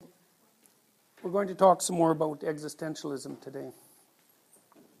We're going to talk some more about existentialism today.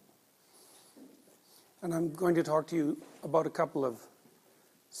 And I'm going to talk to you about a couple of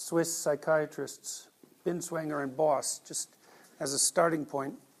Swiss psychiatrists, Binswanger and Boss, just as a starting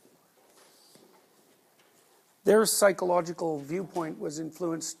point. Their psychological viewpoint was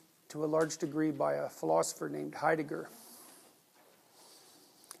influenced to a large degree by a philosopher named Heidegger.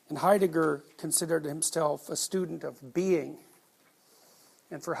 And Heidegger considered himself a student of being.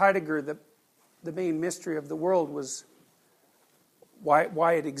 And for Heidegger, the main mystery of the world was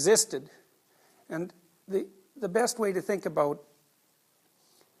why it existed. And the best way to think about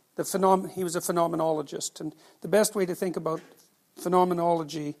he was a phenomenologist, and the best way to think about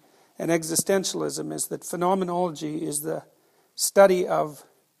phenomenology and existentialism is that phenomenology is the study of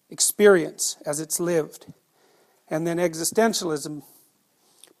experience as it's lived. And then existentialism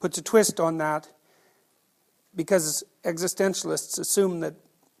puts a twist on that because existentialists assume that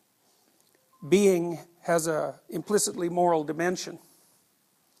being has a implicitly moral dimension.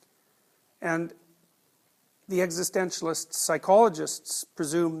 And the existentialist psychologists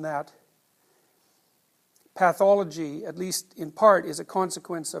presume that pathology, at least in part, is a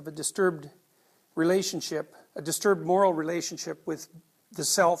consequence of a disturbed relationship, a disturbed moral relationship with the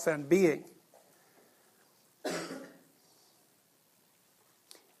self and being.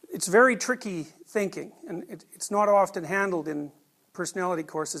 It's very tricky thinking, and it's not often handled in personality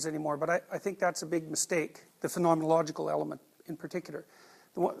courses anymore, but I think that's a big mistake, the phenomenological element in particular.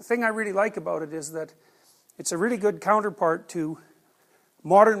 The thing I really like about it is that it's a really good counterpart to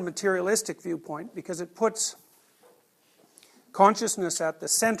modern materialistic viewpoint because it puts consciousness at the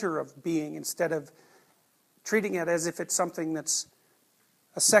center of being instead of treating it as if it's something that's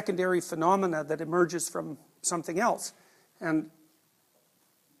a secondary phenomena that emerges from something else. And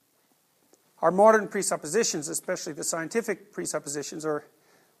our modern presuppositions, especially the scientific presuppositions, or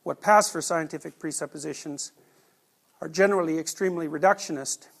what pass for scientific presuppositions, are generally extremely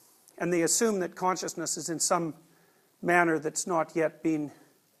reductionist, and they assume that consciousness is in some manner that's not yet been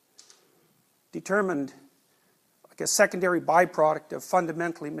determined, like a secondary byproduct of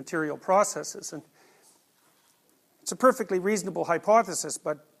fundamentally material processes. And it's a perfectly reasonable hypothesis,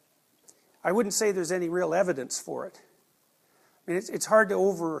 but I wouldn't say there's any real evidence for it. I mean, it's hard to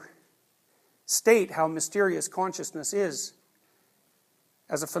overstate how mysterious consciousness is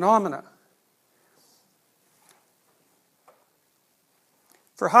as a phenomena.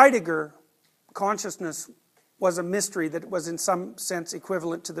 For Heidegger, consciousness was a mystery that was in some sense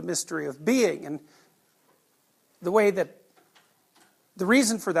equivalent to the mystery of being. And the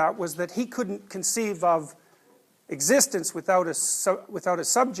reason for that was that he couldn't conceive of existence without a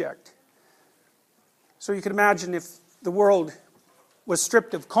subject. So you can imagine if the world was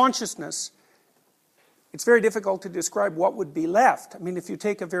stripped of consciousness, it's very difficult to describe what would be left. I mean, if you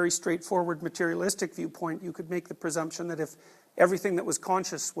take a very straightforward materialistic viewpoint, you could make the presumption that if everything that was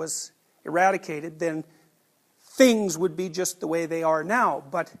conscious was eradicated, then things would be just the way they are now.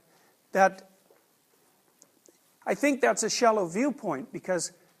 But I think that's a shallow viewpoint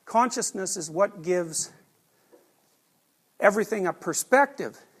because consciousness is what gives everything a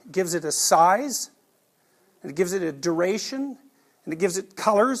perspective. It gives it a size, and it gives it a duration, and it gives it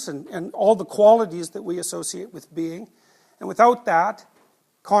colors and all the qualities that we associate with being. And without that,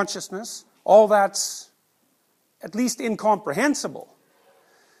 consciousness, all that's at least incomprehensible.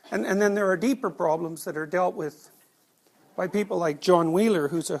 And then there are deeper problems that are dealt with by people like John Wheeler,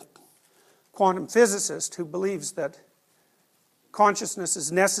 who's a quantum physicist who believes that consciousness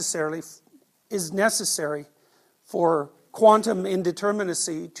is necessary for quantum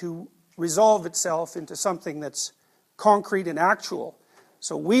indeterminacy to resolve itself into something that's concrete and actual.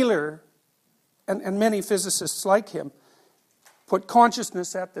 So Wheeler, and many physicists like him, put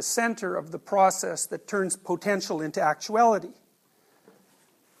consciousness at the center of the process that turns potential into actuality.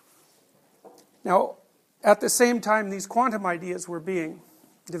 Now, at the same time these quantum ideas were being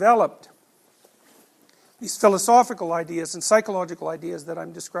developed, these philosophical ideas and psychological ideas that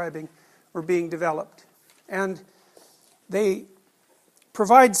I'm describing were being developed. And they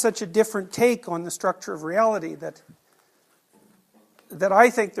provide such a different take on the structure of reality that I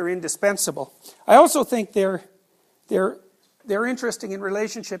think they're indispensable. I also think they're interesting in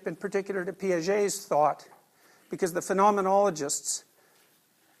relationship in particular to Piaget's thought, because the phenomenologists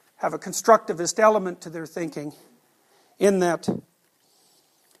have a constructivist element to their thinking in that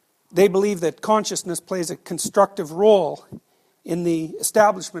they believe that consciousness plays a constructive role in the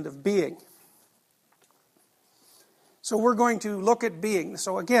establishment of being. So we're going to look at being.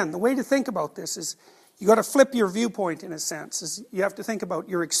 So again, the way to think about this is you've got to flip your viewpoint in a sense. You have to think about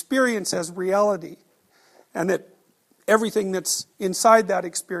your experience as reality, and that everything that's inside that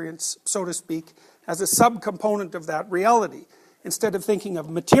experience, so to speak, as a subcomponent of that reality, instead of thinking of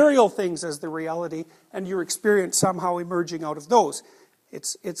material things as the reality and your experience somehow emerging out of those.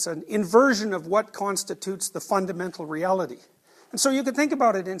 It's an inversion of what constitutes the fundamental reality. And so you could think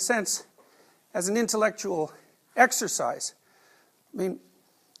about it in a sense as an intellectual exercise. I mean,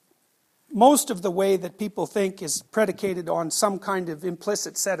 most of the way that people think is predicated on some kind of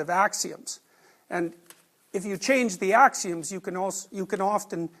implicit set of axioms. And if you change the axioms, you can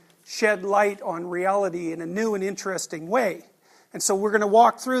often shed light on reality in a new and interesting way. And so we're going to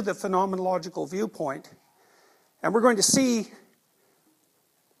walk through the phenomenological viewpoint, and we're going to see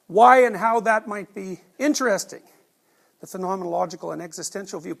why and how that might be interesting, the phenomenological and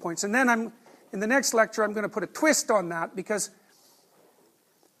existential viewpoints. And then in the next lecture, I'm going to put a twist on that, because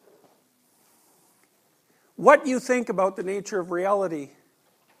what you think about the nature of reality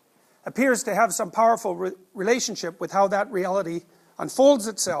appears to have some powerful relationship with how that reality unfolds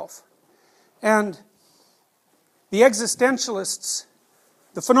itself. And the existentialists,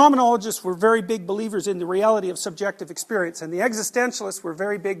 the phenomenologists, were very big believers in the reality of subjective experience, and the existentialists were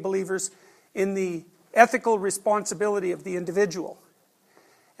very big believers in the ethical responsibility of the individual.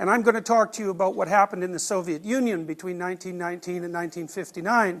 And I'm going to talk to you about what happened in the Soviet Union between 1919 and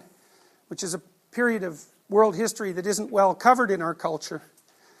 1959, which is a period of world history that isn't well covered in our culture.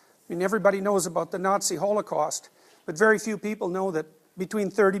 I mean, everybody knows about the Nazi Holocaust, but very few people know that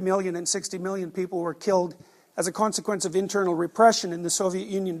between 30 million and 60 million people were killed as a consequence of internal repression in the Soviet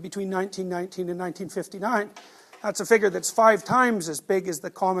Union between 1919 and 1959. That's a figure that's 5 times as big as the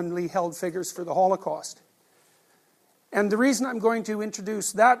commonly held figures for the Holocaust. And the reason I'm going to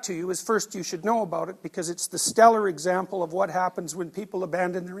introduce that to you is, first, you should know about it because it's the stellar example of what happens when people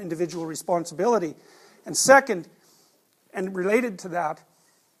abandon their individual responsibility. And second, and related to that,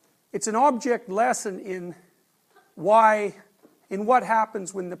 it's an object lesson in what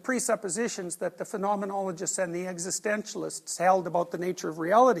happens when the presuppositions that the phenomenologists and the existentialists held about the nature of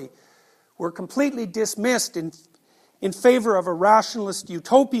reality were completely dismissed in favor of a rationalist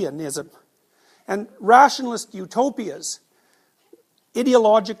utopianism. And rationalist utopias,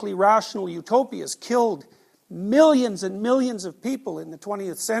 ideologically rational utopias, killed millions and millions of people in the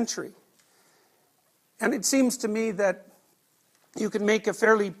 20th century. And it seems to me that you can make a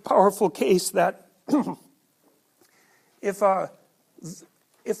fairly powerful case that if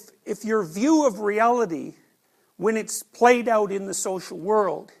your view of reality, when it's played out in the social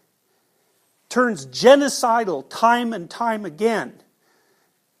world, turns genocidal time and time again,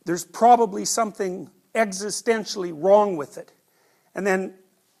 there's probably something existentially wrong with it. And then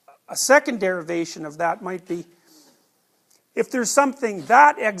a second derivation of that might be, if there's something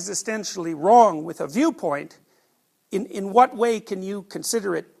that existentially wrong with a viewpoint, in what way can you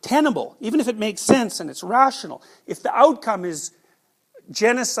consider it tenable, even if it makes sense and it's rational? If the outcome is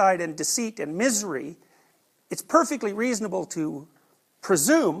genocide and deceit and misery, it's perfectly reasonable to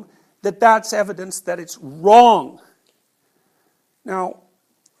presume that that's evidence that it's wrong. Now,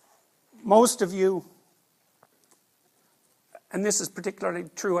 most of you, and this is particularly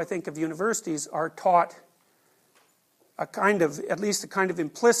true, I think, of universities, are taught at least a kind of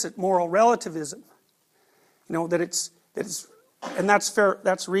implicit moral relativism. You know, and that's fair,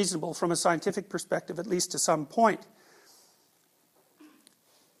 that's reasonable from a scientific perspective, at least to some point.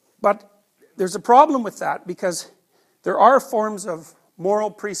 But there's a problem with that, because there are forms of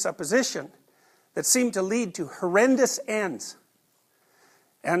moral presupposition that seem to lead to horrendous ends.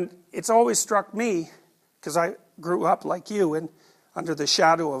 And it's always struck me, because I grew up like you under the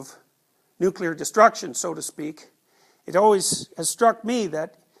shadow of nuclear destruction, so to speak, it always has struck me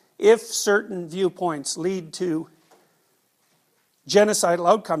that if certain viewpoints lead to genocidal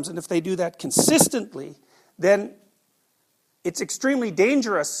outcomes, and if they do that consistently, then it's extremely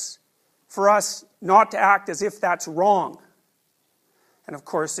dangerous for us not to act as if that's wrong. And of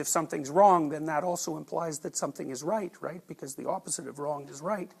course, if something's wrong, then that also implies that something is right? Because the opposite of wrong is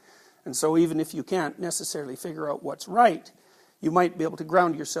right. And so even if you can't necessarily figure out what's right, you might be able to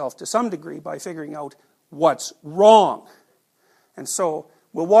ground yourself to some degree by figuring out what's wrong. And so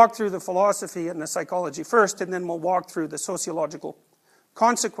we'll walk through the philosophy and the psychology first, and then we'll walk through the sociological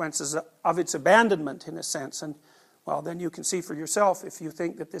consequences of its abandonment, in a sense. And, well, then you can see for yourself if you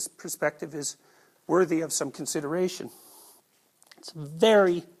think that this perspective is worthy of some consideration. It's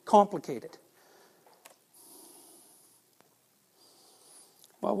very complicated.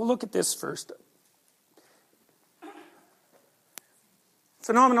 Well, we'll look at this first.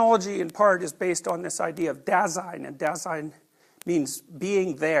 Phenomenology, in part, is based on this idea of Dasein, and Dasein means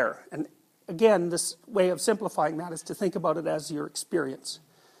being there. And again, this way of simplifying that is to think about it as your experience.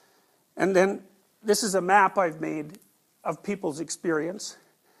 And then this is a map I've made of people's experience,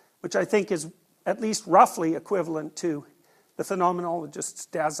 which I think is at least roughly equivalent to the phenomenologist's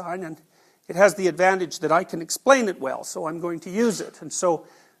Dasein, and it has the advantage that I can explain it well, so I'm going to use it. And so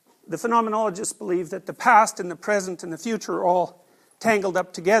the phenomenologists believe that the past and the present and the future are all tangled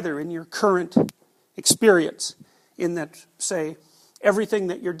up together in your current experience, in that, say, everything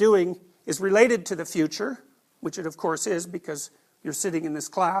that you're doing is related to the future, which it of course is because you're sitting in this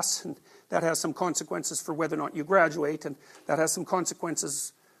class, and that has some consequences for whether or not you graduate, and that has some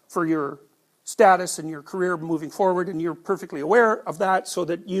consequences for your status and your career moving forward, and you're perfectly aware of that, so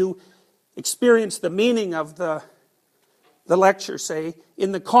that you experience the meaning of the lecture, say,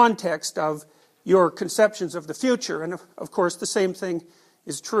 in the context of your conceptions of the future. And of course the same thing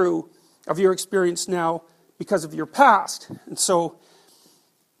is true of your experience now because of your past. And so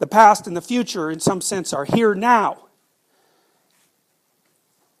the past and the future in some sense are here now.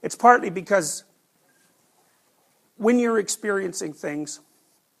 It's partly because when you're experiencing things,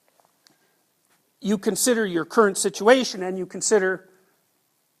 you consider your current situation and you consider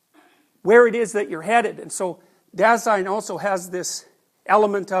where it is that you're headed. And so Dasein also has this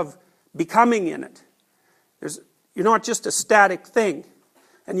element of becoming in it. You're not just a static thing,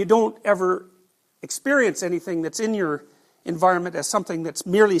 and you don't ever experience anything that's in your environment as something that's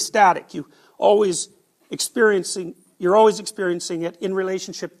merely static. You're always experiencing it in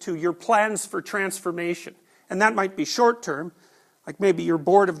relationship to your plans for transformation. And that might be short term, like maybe you're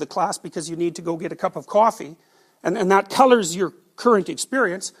bored of the class because you need to go get a cup of coffee, and that colors your current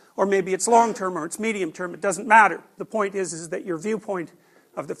experience, or maybe it's long term or it's medium term, it doesn't matter. The point is that your viewpoint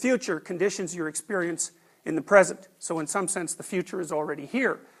of the future conditions your experience in the present. So in some sense the future is already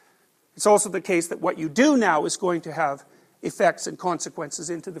here. It's also the case that what you do now is going to have effects and consequences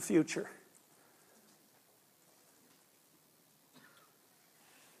into the future.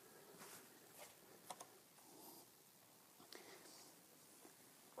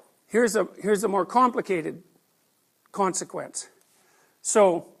 Here's a more complicated consequence.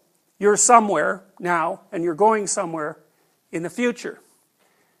 So you're somewhere now, and you're going somewhere in the future.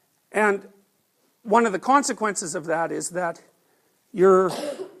 And one of the consequences of that is that your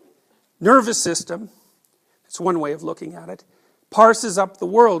nervous system, it's one way of looking at it, parses up the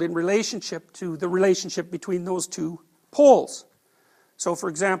world in relationship to the relationship between those two poles. So for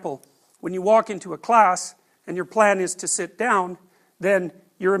example, when you walk into a class and your plan is to sit down, then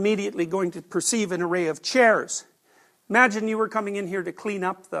you're immediately going to perceive an array of chairs. Imagine you were coming in here to clean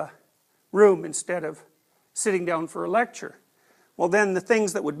up the room instead of sitting down for a lecture. Well, then the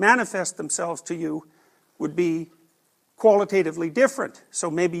things that would manifest themselves to you would be qualitatively different. So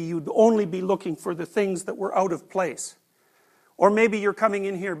maybe you'd only be looking for the things that were out of place. Or maybe you're coming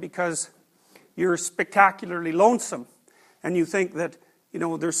in here because you're spectacularly lonesome and you think that,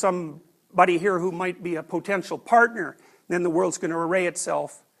 there's somebody here who might be a potential partner. Then the world's going to array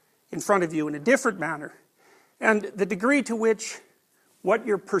itself in front of you in a different manner. And the degree to which what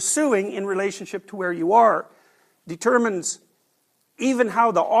you're pursuing in relationship to where you are determines even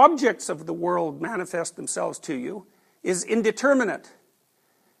how the objects of the world manifest themselves to you is indeterminate.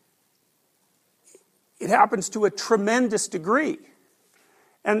 It happens to a tremendous degree.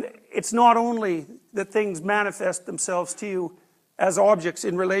 And it's not only that things manifest themselves to you as objects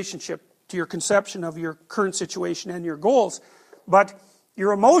in relationship to your conception of your current situation and your goals, but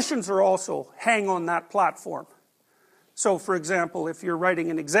your emotions are also hang on that platform. So for example, if you're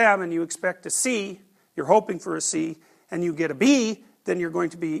writing an exam and you expect a C, you're hoping for a C, and you get a B, then you're going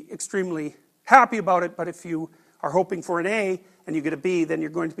to be extremely happy about it. But if you are hoping for an A and you get a B, then you're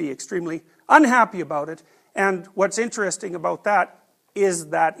going to be extremely unhappy about it. And what's interesting about that is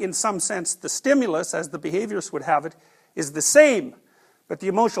that in some sense the stimulus, as the behaviorists would have it, is the same, but the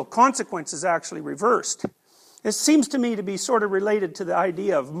emotional consequence is actually reversed. It seems to me to be sort of related to the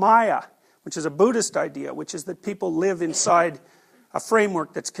idea of Maya, which is a Buddhist idea, which is that people live inside a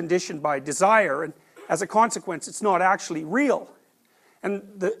framework that's conditioned by desire, and as a consequence it's not actually real. And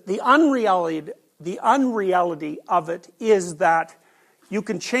the unreality of it is that you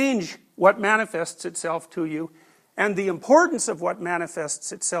can change what manifests itself to you, and the importance of what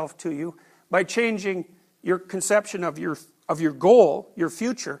manifests itself to you, by changing your conception of your goal, your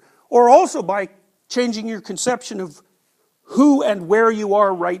future, or also by changing your conception of who and where you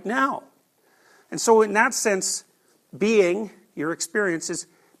are right now. And so in that sense, being, your experience, is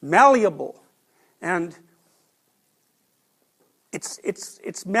malleable. And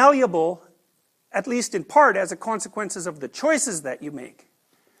it's malleable, at least in part, as a consequence of the choices that you make.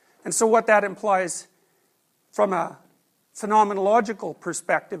 And so what that implies from a phenomenological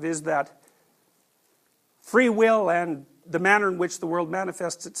perspective is that free will and the manner in which the world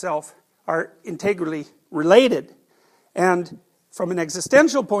manifests itself are integrally related. And from an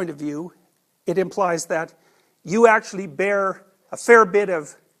existential point of view, it implies that you actually bear a fair bit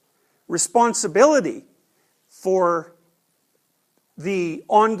of responsibility for the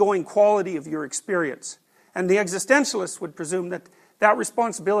ongoing quality of your experience. And the existentialists would presume that that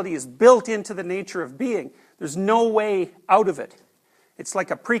responsibility is built into the nature of being. There's no way out of it. It's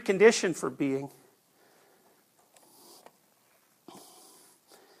like a precondition for being.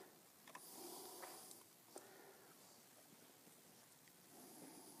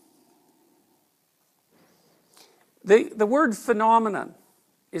 The word phenomenon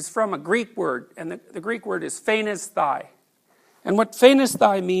is from a Greek word, and the Greek word is phanesthai. And what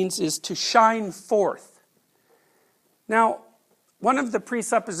phanesthai means is to shine forth. Now, one of the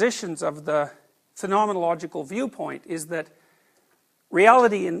presuppositions of the phenomenological viewpoint is that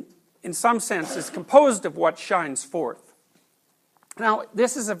reality in some sense is composed of what shines forth. Now,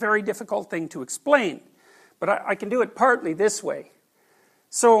 this is a very difficult thing to explain, but I can do it partly this way.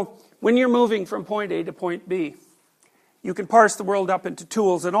 So, when you're moving from point A to point B, you can parse the world up into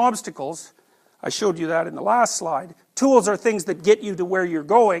tools and obstacles. I showed you that in the last slide. Tools are things that get you to where you're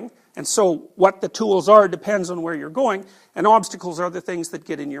going, and so what the tools are depends on where you're going, and obstacles are the things that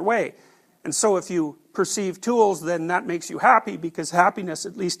get in your way. And so if you perceive tools, then that makes you happy, because happiness,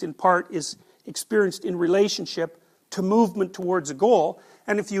 at least in part, is experienced in relationship to movement towards a goal.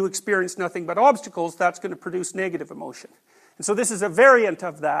 And if you experience nothing but obstacles, that's going to produce negative emotion. And so this is a variant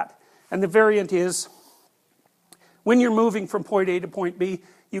of that. And the variant is, when you're moving from point A to point B,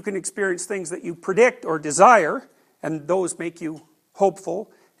 you can experience things that you predict or desire, and those make you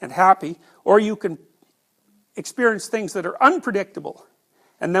hopeful and happy. Or you can experience things that are unpredictable,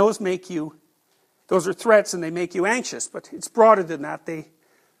 and those are threats and they make you anxious. But it's broader than that. They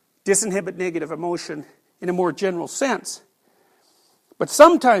disinhibit negative emotion in a more general sense. But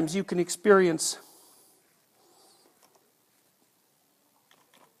sometimes you can experience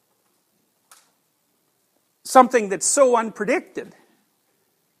something that's so unpredicted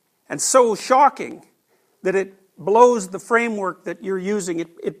and so shocking that it blows the framework that you're using.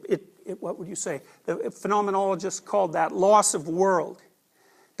 What would you say? The phenomenologists called that loss of world.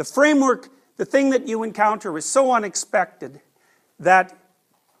 The framework, the thing that you encounter is so unexpected that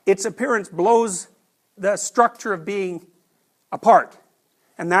its appearance blows the structure of being apart.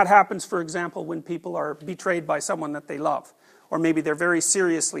 And that happens, for example, when people are betrayed by someone that they love. Or maybe they're very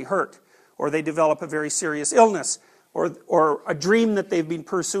seriously hurt. Or they develop a very serious illness, or a dream that they've been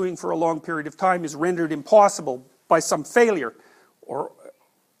pursuing for a long period of time is rendered impossible by some failure, or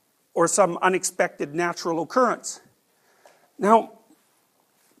some unexpected natural occurrence. Now,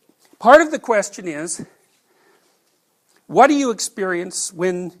 part of the question is, what do you experience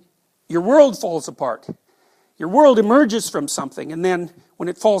when your world falls apart? Your world emerges from something, and then when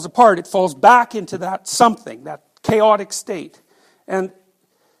it falls apart, it falls back into that something, that chaotic state. And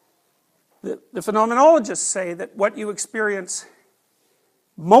the phenomenologists say that what you experience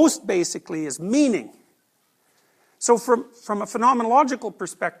most basically is meaning. So from a phenomenological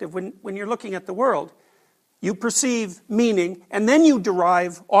perspective, when you're looking at the world, you perceive meaning, and then you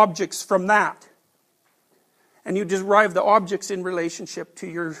derive objects from that. And you derive the objects in relationship to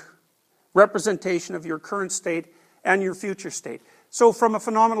your representation of your current state and your future state. So from a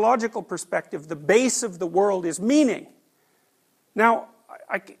phenomenological perspective, the base of the world is meaning. Now,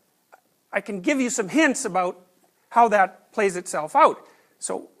 I can give you some hints about how that plays itself out.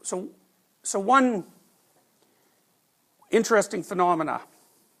 So one interesting phenomena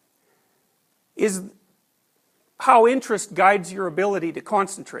is how interest guides your ability to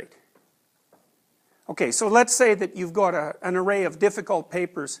concentrate. Okay, so let's say that you've got an array of difficult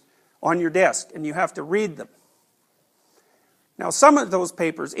papers on your desk and you have to read them. Now, some of those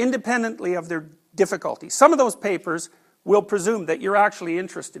papers, independently of their difficulty, some of those papers will presume that you're actually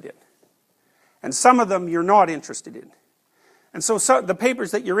interested in. And some of them you're not interested in. And so the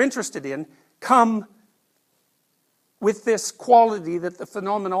papers that you're interested in come with this quality that the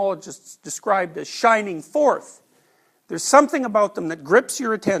phenomenologists described as shining forth. There's something about them that grips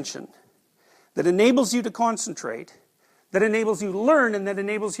your attention, that enables you to concentrate, that enables you to learn, and that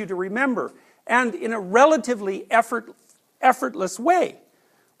enables you to remember, and in a relatively effortless way.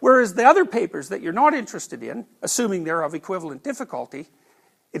 Whereas the other papers that you're not interested in, assuming they're of equivalent difficulty,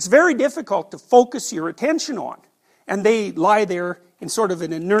 it's very difficult to focus your attention on, and they lie there in sort of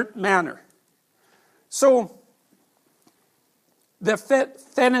an inert manner. So, the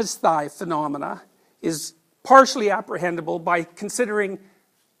phanesthai phenomena is partially apprehendable by considering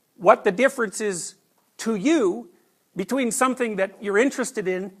what the difference is to you between something that you're interested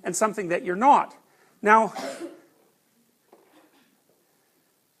in and something that you're not. Now,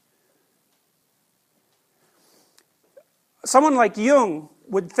 someone like Jung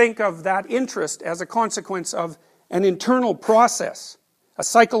would think of that interest as a consequence of an internal process, a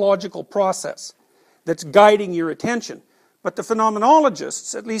psychological process that's guiding your attention. But the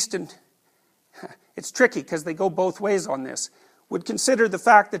phenomenologists, at least it's tricky because they go both ways on this, would consider the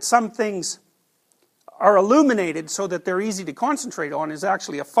fact that some things are illuminated so that they're easy to concentrate on is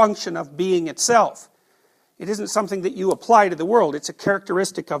actually a function of being itself. It isn't something that you apply to the world, it's a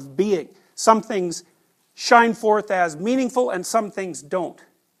characteristic of being. Some things shine forth as meaningful and some things don't.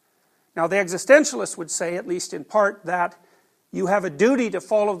 Now the existentialists would say, at least in part, that you have a duty to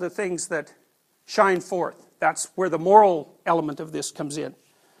follow the things that shine forth. That's where the moral element of this comes in.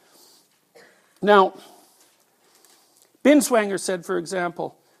 Now, Binswanger said, for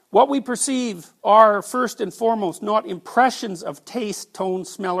example, what we perceive are, first and foremost, not impressions of taste, tone,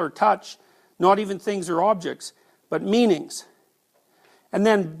 smell, or touch, not even things or objects, but meanings. And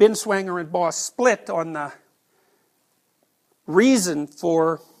then Binswanger and Boss split on the reason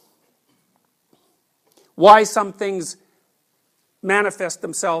for why some things manifest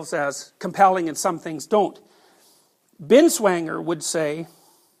themselves as compelling and some things don't. Binswanger would say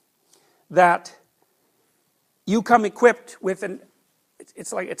that you come equipped with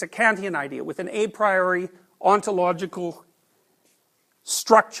it's a Kantian idea, with an a priori ontological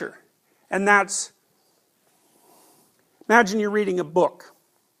structure. And that's, imagine you're reading a book.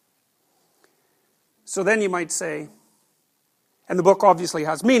 So then you might say, and the book obviously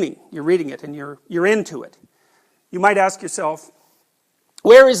has meaning. You're reading it and you're into it. You might ask yourself,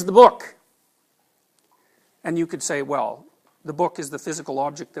 where is the book? And you could say, well, the book is the physical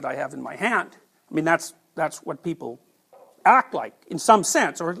object that I have in my hand. I mean, that's what people act like, in some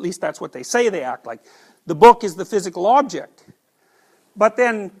sense, or at least that's what they say they act like. The book is the physical object. But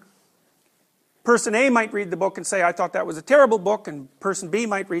then person A might read the book and say, I thought that was a terrible book, and person B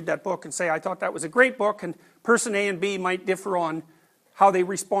might read that book and say, I thought that was a great book, and person A and B might differ on how they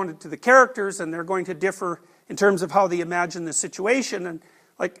responded to the characters, and they're going to differ in terms of how they imagine the situation, and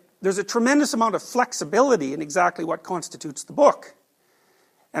there's a tremendous amount of flexibility in exactly what constitutes the book.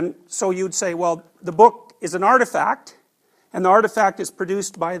 And so you'd say, well, the book is an artifact, and the artifact is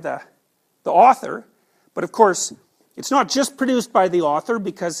produced by the author, but of course, it's not just produced by the author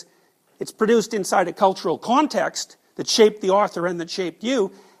because it's produced inside a cultural context that shaped the author and that shaped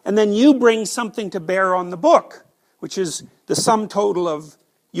you, and then you bring something to bear on the book, which is the sum total of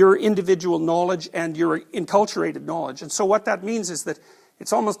your individual knowledge and your enculturated knowledge. And so what that means is that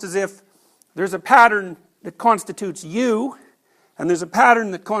it's almost as if there's a pattern that constitutes you, and there's a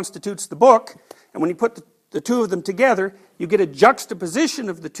pattern that constitutes the book, and when you put the two of them together, you get a juxtaposition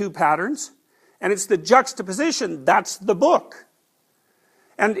of the two patterns, and it's the juxtaposition that's the book.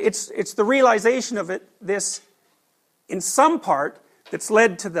 And it's the realization of this, in some part, that's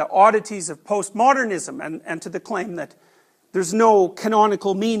led to the oddities of postmodernism and to the claim that there's no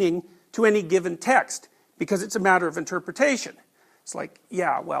canonical meaning to any given text because it's a matter of interpretation. It's like,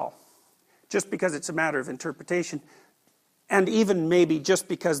 yeah, well, just because it's a matter of interpretation, and even maybe just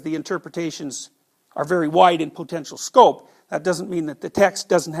because the interpretations are very wide in potential scope, that doesn't mean that the text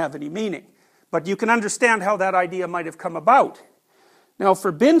doesn't have any meaning. But you can understand how that idea might have come about. Now,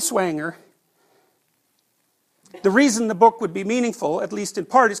 for Binswanger, the reason the book would be meaningful, at least in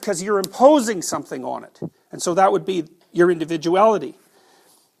part, is because you're imposing something on it. And so that would be your individuality.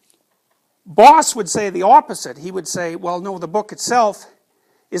 Boss would say the opposite. He would say, well, no, the book itself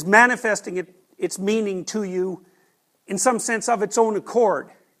is manifesting its meaning to you in some sense of its own accord.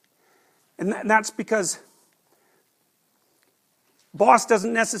 And that's because Boss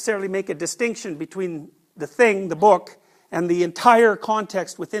doesn't necessarily make a distinction between the thing, the book, and the entire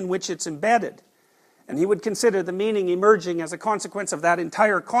context within which it's embedded. And he would consider the meaning emerging as a consequence of that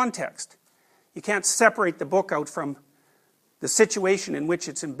entire context. You can't separate the book out from the situation in which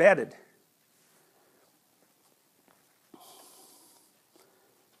it's embedded.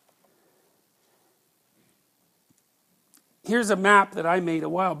 Here's a map that I made a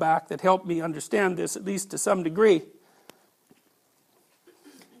while back that helped me understand this, at least to some degree.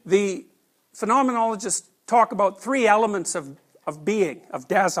 The phenomenologists talk about three elements of being, of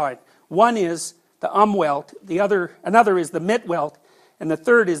Dasein. One is the Umwelt, another is the Mitwelt, and the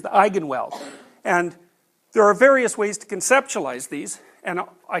third is the Eigenwelt. And there are various ways to conceptualize these, and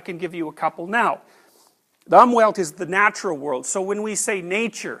I can give you a couple now. The Umwelt is the natural world. So when we say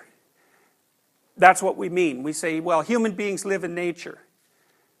nature, that's what we mean. We say, well, human beings live in nature.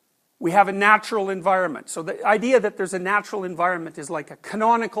 We have a natural environment. So the idea that there's a natural environment is like a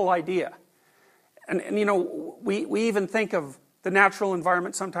canonical idea. And you know, we even think of the natural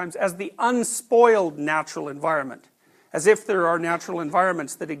environment sometimes as the unspoiled natural environment, as if there are natural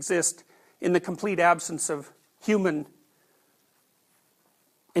environments that exist in the complete absence of human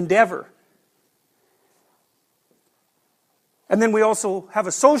endeavor. And then we also have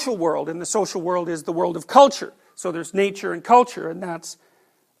a social world, and the social world is the world of culture. So there's nature and culture, and that's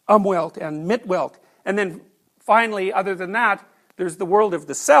Umwelt and Mitwelt. And then finally, other than that, there's the world of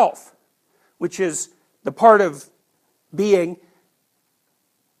the self, which is the part of being,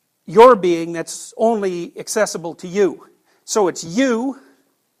 your being, that's only accessible to you. So it's you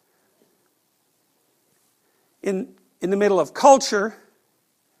in the middle of culture,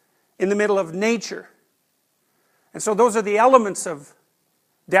 in the middle of nature. And so those are the elements of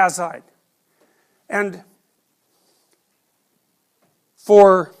Dasein. And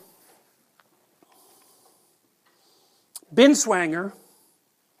for Binswanger,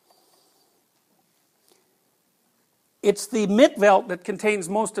 it's the Mitwelt that contains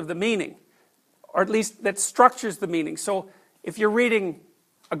most of the meaning, or at least that structures the meaning. So if you're reading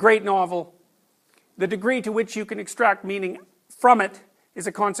a great novel, the degree to which you can extract meaning from it is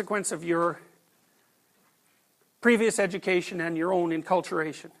a consequence of your previous education and your own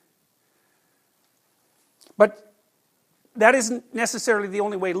enculturation. But that isn't necessarily the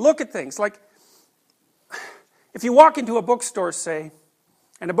only way to look at things. Like, if you walk into a bookstore, say,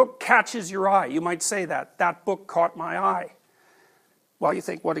 and a book catches your eye, you might say that book caught my eye. Well, you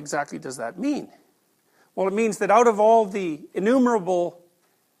think, what exactly does that mean? Well, it means that out of all the innumerable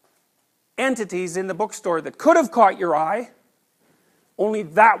entities in the bookstore that could have caught your eye, only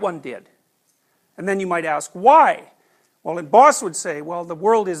that one did. And then you might ask, why? Well, and Boss would say, well, the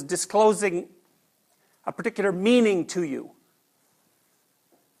world is disclosing a particular meaning to you.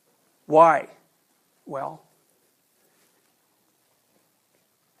 Why? Well,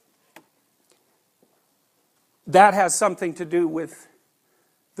 that has something to do with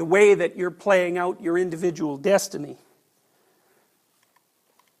the way that you're playing out your individual destiny.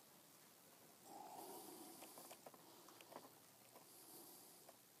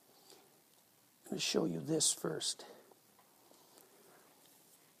 Let me show you this first.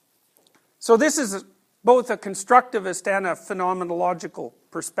 So this is both a constructivist and a phenomenological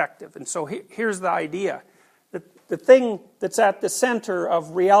perspective. And so here's the idea. That the thing that's at the center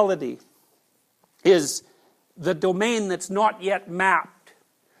of reality is the domain that's not yet mapped.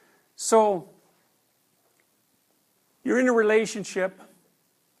 So you're in a relationship.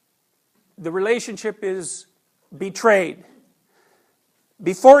 The relationship is betrayed.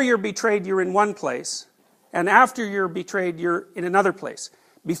 Before you're betrayed, you're in one place. And after you're betrayed, you're in another place.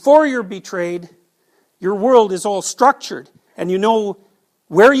 Before you're betrayed, your world is all structured. And you know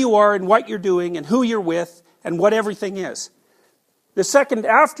where you are and what you're doing and who you're with and what everything is. The second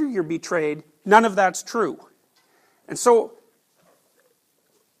after you're betrayed, none of that's true. And so,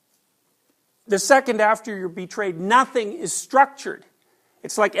 the second after you're betrayed, nothing is structured.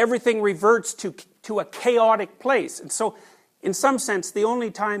 It's like everything reverts to a chaotic place. And so, in some sense, the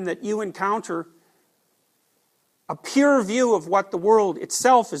only time that you encounter a pure view of what the world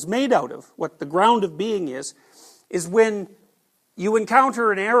itself is made out of, what the ground of being is when you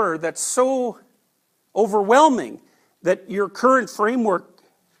encounter an error that's so overwhelming that your current framework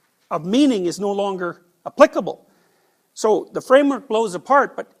of meaning is no longer applicable. So the framework blows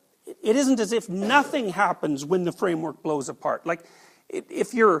apart, but it isn't as if nothing happens when the framework blows apart. Like,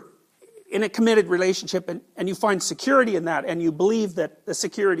 if you're in a committed relationship and you find security in that and you believe that the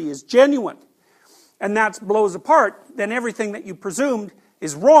security is genuine and that blows apart, then everything that you presumed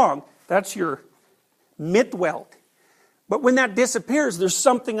is wrong. That's your Mitwelt. But when that disappears, there's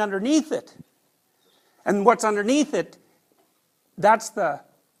something underneath it. And what's underneath it, that's the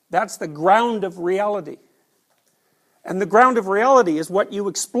ground of reality. And the ground of reality is what you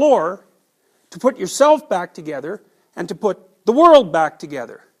explore to put yourself back together and to put the world back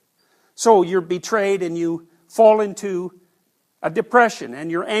together. So you're betrayed and you fall into a depression and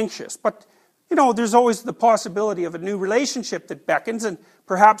you're anxious. But, you know, there's always the possibility of a new relationship that beckons, and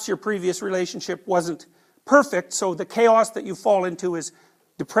perhaps your previous relationship wasn't perfect, so the chaos that you fall into is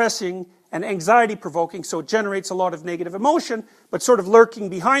depressing and anxiety-provoking, so it generates a lot of negative emotion, but sort of lurking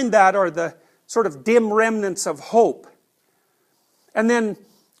behind that are the sort of dim remnants of hope. And then,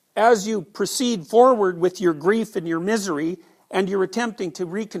 as you proceed forward with your grief and your misery, and you're attempting to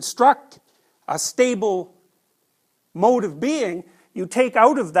reconstruct a stable mode of being, you take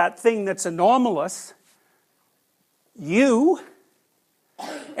out of that thing that's anomalous you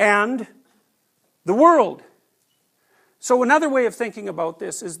and the world. So another way of thinking about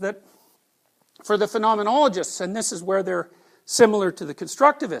this is that for the phenomenologists, and this is where they're similar to the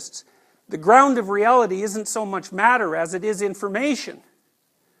constructivists, the ground of reality isn't so much matter as it is information.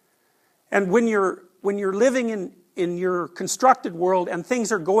 And when you're living in your constructed world and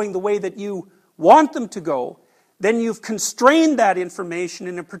things are going the way that you want them to go, then you've constrained that information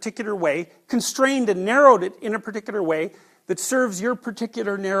in a particular way, constrained and narrowed it in a particular way that serves your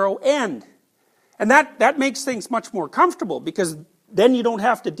particular narrow end. And that makes things much more comfortable, because then you don't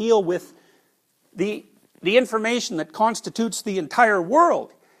have to deal with the information that constitutes the entire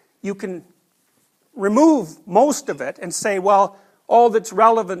world. You can remove most of it and say, well, all that's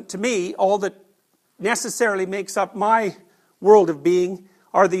relevant to me, all that necessarily makes up my world of being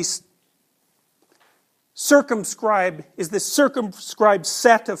are these circumscribed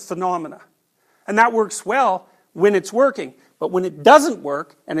set of phenomena. And that works well when it's working. But when it doesn't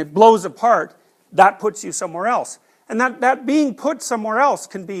work and it blows apart, that puts you somewhere else. And that being put somewhere else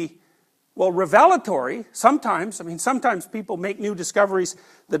can be, well, revelatory sometimes. I mean, sometimes people make new discoveries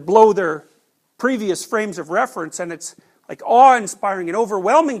that blow their previous frames of reference, and it's like awe-inspiring and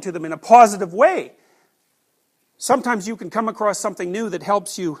overwhelming to them in a positive way. Sometimes you can come across something new that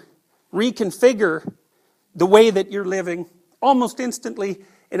helps you reconfigure the way that you're living almost instantly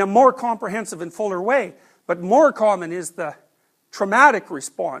in a more comprehensive and fuller way. But more common is the traumatic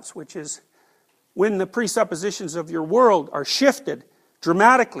response, which is when the presuppositions of your world are shifted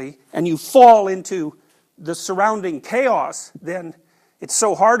dramatically and you fall into the surrounding chaos, then it's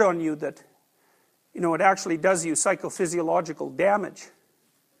so hard on you that, you know, it actually does you psychophysiological damage.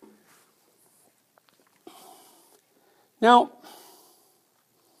 Now,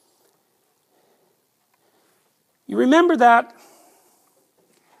 you remember that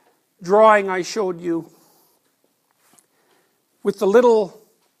drawing I showed you with the little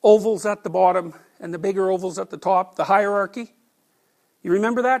ovals at the bottom and the bigger ovals at the top, the hierarchy? You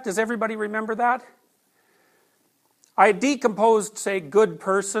remember that? Does everybody remember that? I decomposed, say, good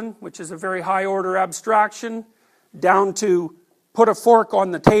person, which is a very high order abstraction, down to put a fork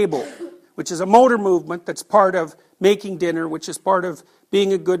on the table, which is a motor movement that's part of making dinner, which is part of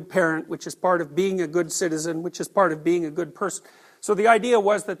being a good parent, which is part of being a good citizen, which is part of being a good person. So the idea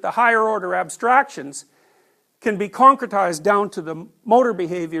was that the higher order abstractions can be concretized down to the motor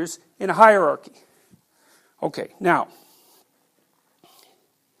behaviors in a hierarchy. Okay, now,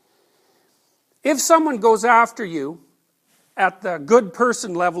 if someone goes after you at the good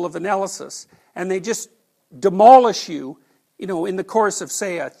person level of analysis and they just demolish you, you know, in the course of,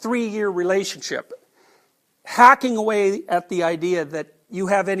 say, a 3-year relationship, hacking away at the idea that you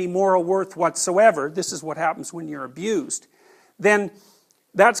have any moral worth whatsoever, this is what happens when you're abused, then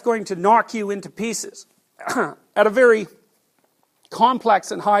that's going to knock you into pieces at a very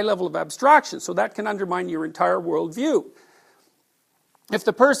complex and high level of abstraction, so that can undermine your entire worldview. If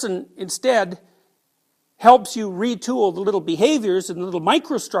the person instead helps you retool the little behaviors and the little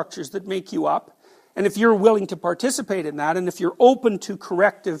microstructures that make you up, and if you're willing to participate in that, and if you're open to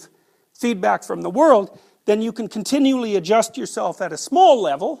corrective feedback from the world, then you can continually adjust yourself at a small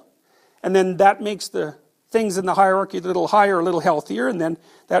level, and then that makes the things in the hierarchy a little higher, a little healthier, and then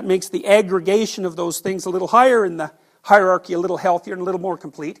that makes the aggregation of those things a little higher in the hierarchy a little healthier and a little more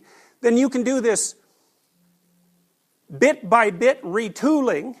complete. Then you can do this bit by bit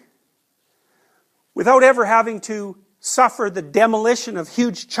retooling without ever having to suffer the demolition of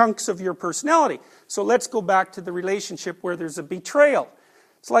huge chunks of your personality. So let's go back to the relationship where there's a betrayal.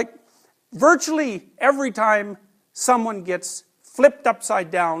 It's like virtually every time someone gets flipped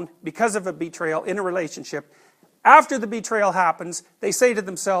upside down because of a betrayal in a relationship, after the betrayal happens, they say to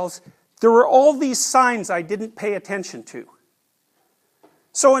themselves, there were all these signs I didn't pay attention to.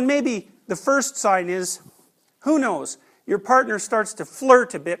 So, and maybe the first sign is, who knows, your partner starts to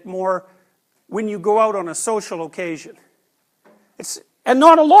flirt a bit more when you go out on a social occasion. And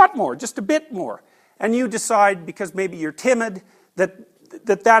not a lot more, just a bit more. And you decide, because maybe you're timid,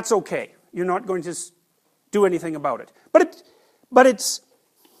 that's okay. You're not going to do anything about it. But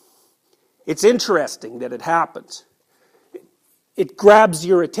it's interesting that it happens. It grabs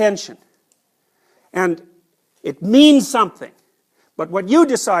your attention. And it means something. But what you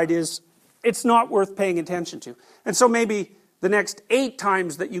decide is, it's not worth paying attention to. And so maybe the next 8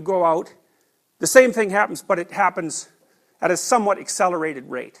 times that you go out, the same thing happens, but it happens at a somewhat accelerated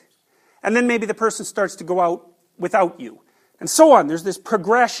rate. And then maybe the person starts to go out without you. And so on. There's this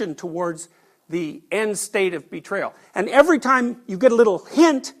progression towards the end state of betrayal. And every time you get a little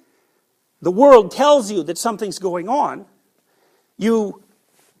hint, the world tells you that something's going on, you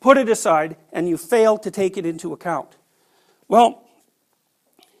put it aside and you fail to take it into account. Well,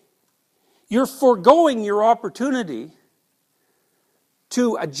 you're foregoing your opportunity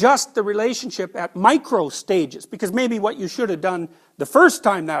to adjust the relationship at micro stages, because maybe what you should have done the first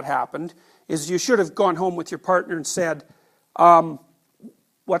time that happened is you should have gone home with your partner and said,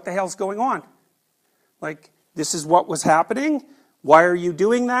 what the hell's going on? Like, this is what was happening. Why are you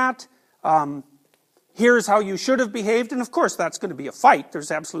doing that? here's how you should have behaved, and of course that's going to be a fight,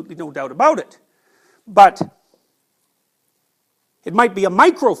 there's absolutely no doubt about it. But it might be a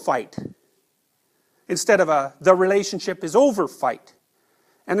micro fight instead of a the relationship is over fight.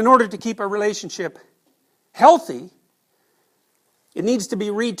 And in order to keep a relationship healthy, it needs to be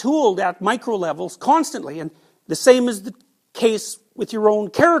retooled at micro levels constantly. And the same is the case with your own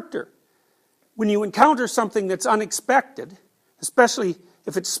character. When you encounter something that's unexpected, especially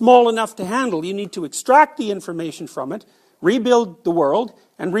if it's small enough to handle, you need to extract the information from it, rebuild the world,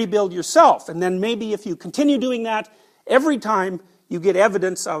 and rebuild yourself. And then maybe if you continue doing that, every time you get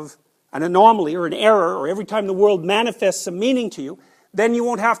evidence of an anomaly or an error, or every time the world manifests some meaning to you, then you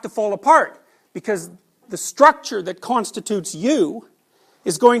won't have to fall apart, because the structure that constitutes you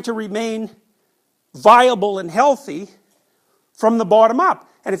is going to remain viable and healthy from the bottom up.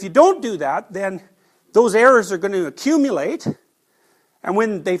 And if you don't do that, then those errors are going to accumulate, and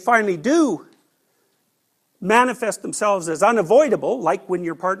when they finally do manifest themselves as unavoidable, like when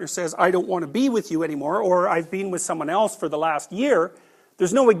your partner says, I don't want to be with you anymore, or I've been with someone else for the last year,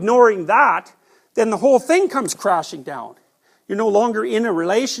 there's no ignoring that, then the whole thing comes crashing down. You're no longer in a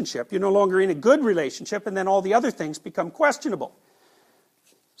relationship, you're no longer in a good relationship, and then all the other things become questionable.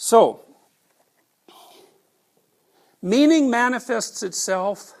 So, meaning manifests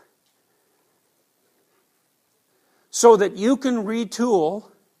itself so that you can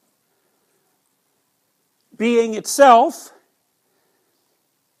retool being itself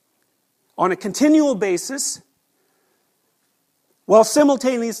on a continual basis while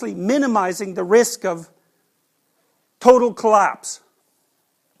simultaneously minimizing the risk of total collapse.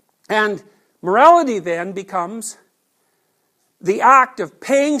 And morality then becomes the act of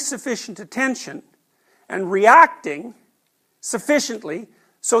paying sufficient attention and reacting sufficiently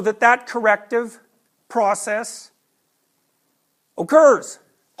so that that corrective process occurs.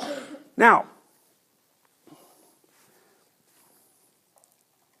 Now,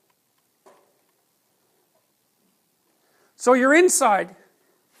 so you're inside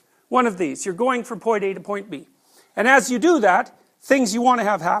one of these. You're going from point A to point B. And as you do that, things you want to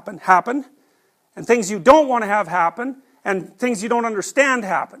have happen, happen. And things you don't want to have happen, and things you don't understand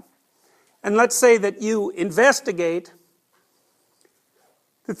happen. And let's say that you investigate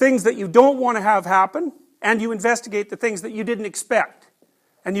the things that you don't want to have happen, and you investigate the things that you didn't expect.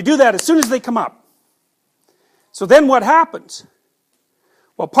 And you do that as soon as they come up. So then what happens?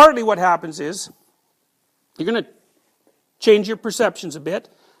 Well, partly what happens is you're going to change your perceptions a bit,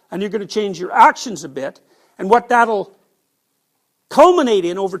 and you're going to change your actions a bit, and what that'll culminate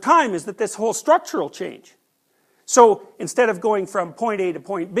in over time is that this whole structure will change. So instead of going from point A to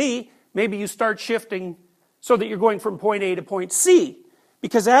point B, maybe you start shifting so that you're going from point A to point C.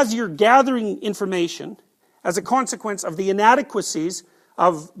 Because as you're gathering information, as a consequence of the inadequacies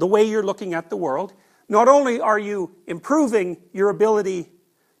of the way you're looking at the world, not only are you improving your ability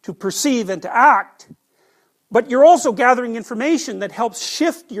to perceive and to act, but you're also gathering information that helps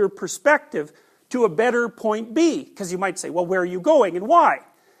shift your perspective to a better point B. Because you might say, well, where are you going and why?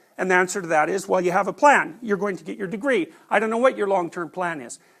 And the answer to that is, well, you have a plan. You're going to get your degree. I don't know what your long-term plan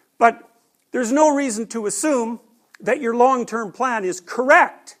is. But there's no reason to assume that your long-term plan is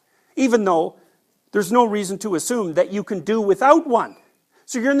correct, even though there's no reason to assume that you can do without one.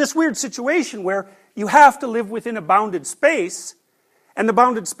 So you're in this weird situation where you have to live within a bounded space, and the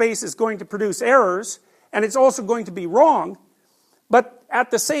bounded space is going to produce errors, and it's also going to be wrong. But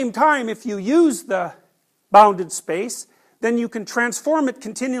at the same time, if you use the bounded space, then you can transform it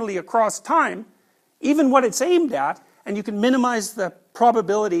continually across time, even what it's aimed at, and you can minimize the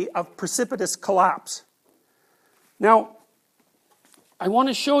probability of precipitous collapse. Now, I want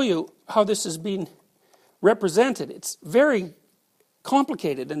to show you how this is being represented. It's very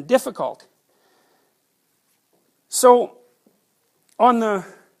complicated and difficult. So, on the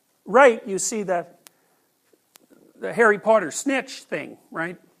right, you see the Harry Potter snitch thing,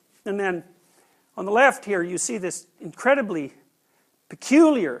 right? And then on the left here, you see this incredibly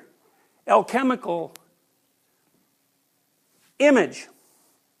peculiar alchemical image.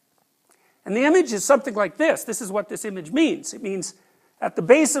 And the image is something like this. This is what this image means. It means at the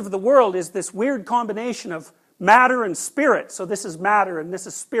base of the world is this weird combination of matter and spirit. So this is matter and this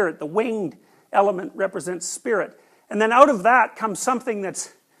is spirit. The winged element represents spirit. And then out of that comes something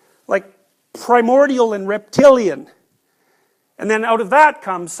that's like primordial and reptilian. And then out of that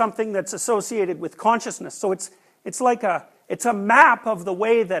comes something that's associated with consciousness. So it's a map of the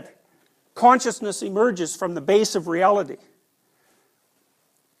way that consciousness emerges from the base of reality.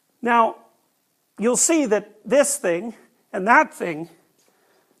 Now, you'll see that this thing and that thing,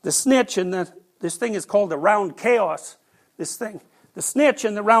 the snitch and this thing is called the round chaos, this thing. The snitch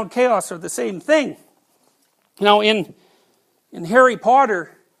and the round chaos are the same thing. Now in Harry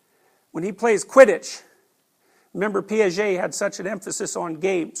Potter, when he plays Quidditch, remember Piaget had such an emphasis on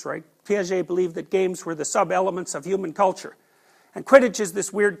games, right? Piaget believed that games were the sub-elements of human culture. And Quidditch is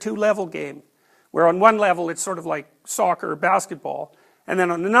this weird two-level game, where on one level it's sort of like soccer or basketball, and then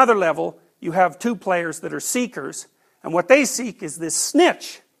on another level you have two players that are seekers, and what they seek is this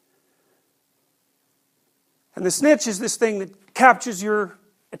snitch. And the snitch is this thing that captures your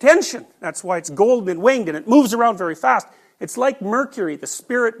attention. That's why it's golden and winged, and it moves around very fast. It's like Mercury, the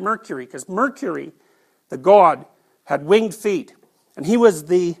spirit Mercury, because Mercury, the god, had winged feet, and he was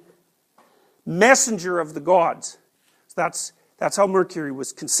the messenger of the gods. So that's how Mercury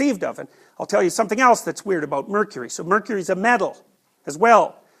was conceived of. And I'll tell you something else that's weird about Mercury. So Mercury's a metal as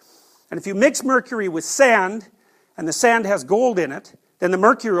well. And if you mix mercury with sand, and the sand has gold in it, then the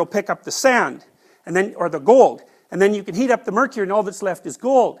mercury will pick up the sand, and then, or the gold. And then you can heat up the mercury and all that's left is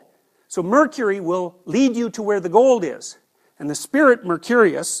gold. So mercury will lead you to where the gold is. And the spirit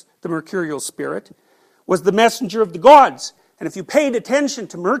Mercurius, the mercurial spirit, was the messenger of the gods. And if you paid attention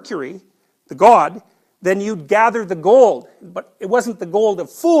to Mercury, the god, then you'd gather the gold. But it wasn't the gold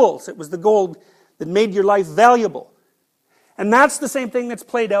of fools, it was the gold that made your life valuable. And that's the same thing that's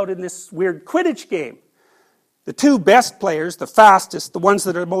played out in this weird Quidditch game. The two best players, the fastest, the ones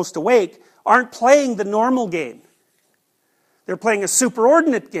that are most awake, aren't playing the normal game. They're playing a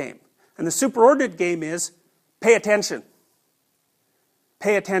superordinate game. And the superordinate game is, pay attention.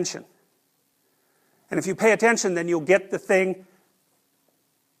 Pay attention. And if you pay attention, then you'll get the thing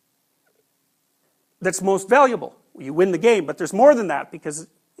that's most valuable. You win the game, but there's more than that, because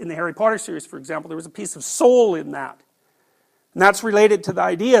in the Harry Potter series, for example, there was a piece of soul in that. And that's related to the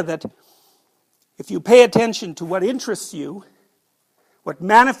idea that if you pay attention to what interests you, what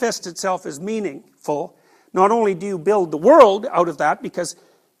manifests itself as meaningful, not only do you build the world out of that, because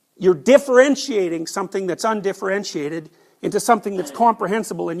you're differentiating something that's undifferentiated into something that's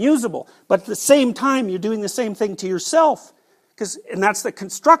comprehensible and usable, but at the same time you're doing the same thing to yourself. And that's the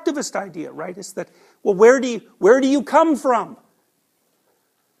constructivist idea, right? It's that, well, where do you come from?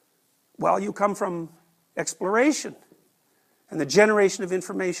 Well, you come from exploration and the generation of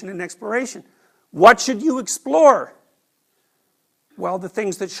information and exploration. What should you explore? Well, the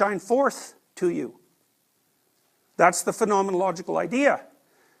things that shine forth to you. That's the phenomenological idea.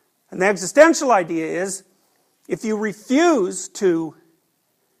 And the existential idea is, if you refuse to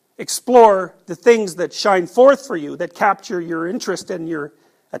explore the things that shine forth for you, that capture your interest and your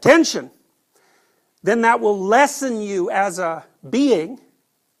attention, then that will lessen you as a being.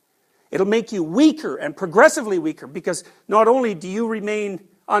 It'll make you weaker and progressively weaker, because not only do you remain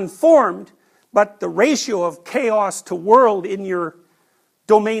unformed, but the ratio of chaos to world in your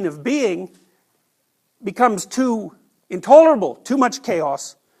domain of being becomes too intolerable, too much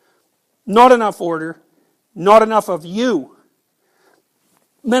chaos, not enough order, not enough of you.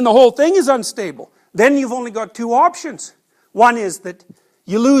 And then the whole thing is unstable. Then you've only got two options. One is that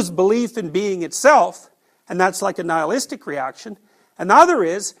you lose belief in being itself, and that's like a nihilistic reaction. And the other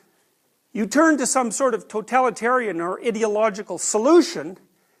is, you turn to some sort of totalitarian or ideological solution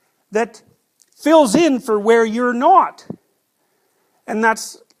that fills in for where you're not. And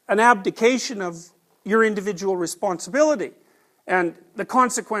that's an abdication of your individual responsibility. And the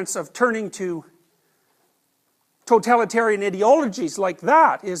consequence of turning to totalitarian ideologies like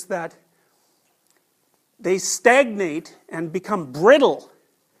that is that they stagnate and become brittle,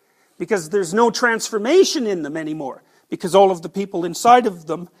 because there's no transformation in them anymore, because all of the people inside of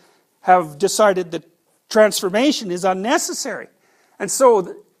them have decided that transformation is unnecessary. And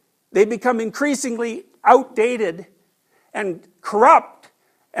so they become increasingly outdated and corrupt,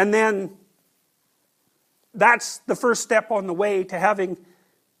 and then that's the first step on the way to having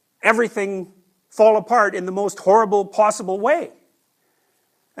everything fall apart in the most horrible possible way.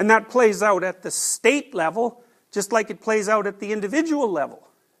 And that plays out at the state level, just like it plays out at the individual level.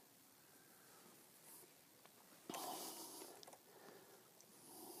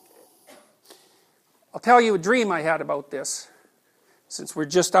 I'll tell you a dream I had about this, since we're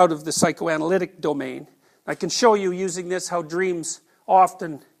just out of the psychoanalytic domain. I can show you, using this, how dreams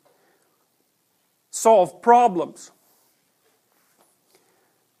often solve problems.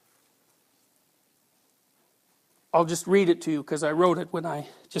 I'll just read it to you, because I wrote it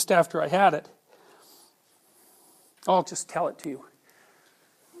just after I had it. I'll just tell it to you.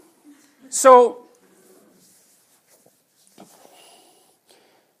 So,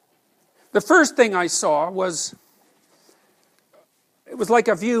 the first thing I saw was, it was like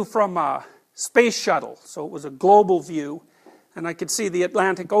a view from a space shuttle. So it was a global view, and I could see the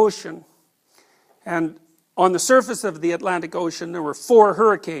Atlantic Ocean. And on the surface of the Atlantic Ocean, there were 4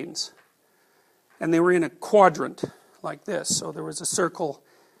 hurricanes. and they were in a quadrant like this. So there was a circle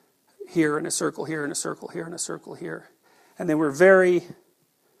here, and a circle here, and a circle here, and a circle here. And they were very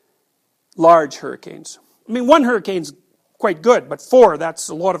large hurricanes. I mean, one hurricane's quite good, but 4, that's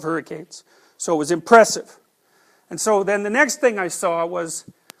a lot of hurricanes. So it was impressive. And so then the next thing I saw was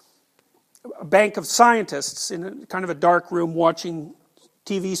a bank of scientists in a kind of a dark room watching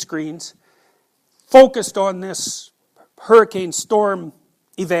TV screens, focused on this hurricane storm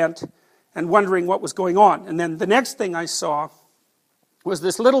event and wondering what was going on. And then the next thing I saw was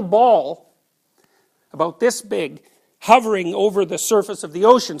this little ball, about this big, hovering over the surface of the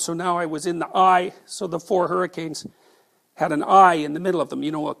ocean. So now I was in the eye, so the 4 hurricanes had an eye in the middle of them,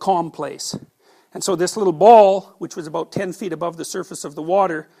 you know, a calm place. And so this little ball, which was about 10 feet above the surface of the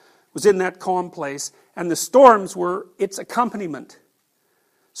water, was in that calm place, and the storms were its accompaniment.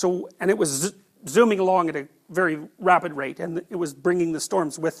 So, and it was zooming along at a very rapid rate, and it was bringing the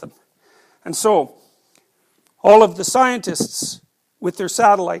storms with them. And so, all of the scientists with their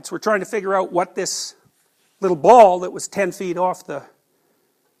satellites were trying to figure out what this little ball that was 10 feet off the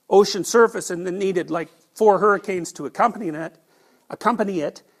ocean surface and then needed like 4 hurricanes to accompany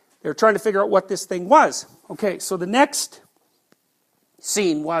it. They were trying to figure out what this thing was. Okay, so the next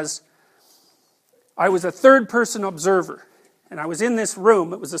scene was, I was a third-person observer, and I was in this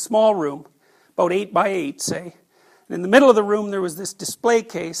room. It was a small room, about 8 by 8, say. And in the middle of the room, there was this display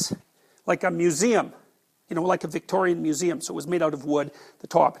case, like a museum, you know, like a Victorian museum. So it was made out of wood. The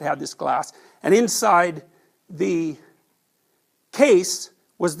top, it had this glass. And inside the case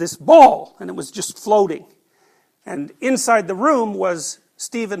was this ball, and it was just floating. And inside the room was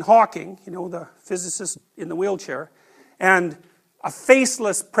Stephen Hawking, you know, the physicist in the wheelchair, and a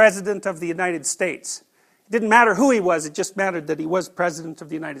faceless president of the United States. It didn't matter who he was, it just mattered that he was president of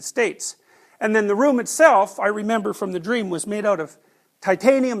the United States. And then the room itself, I remember from the dream, was made out of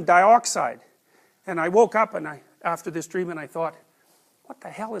titanium dioxide. And I woke up after this dream and I thought, what the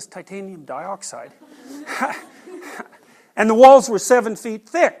hell is titanium dioxide? And the walls were 7 feet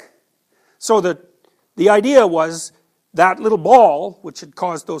thick. So the idea was that little ball, which had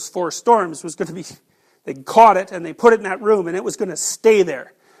caused those 4 storms, was going to be, they caught it and they put it in that room and it was going to stay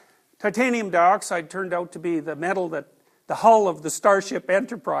there. Titanium dioxide turned out to be the metal that the hull of the Starship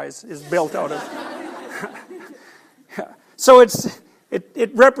Enterprise is built out of. So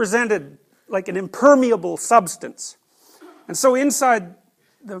it represented like an impermeable substance. And so inside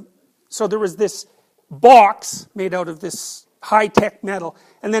so there was this box made out of this high-tech metal,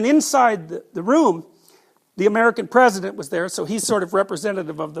 and then inside the room, the American president was there, so he's sort of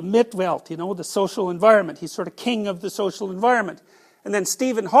representative of the Mitwelt, you know, the social environment. He's sort of king of the social environment. And then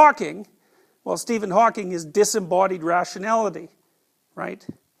Stephen Hawking, well, Stephen Hawking is disembodied rationality, right?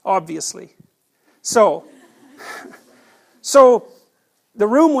 Obviously. So the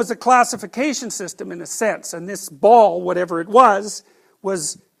room was a classification system in a sense, and this ball, whatever it was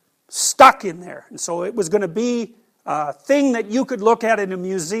stuck in there. And so it was going to be a thing that you could look at in a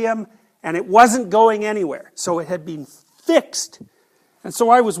museum, and it wasn't going anywhere. So it had been fixed. And so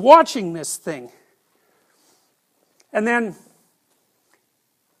I was watching this thing. And then,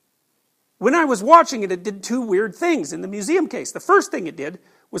 when I was watching it, it did 2 weird things in the museum case. The first thing it did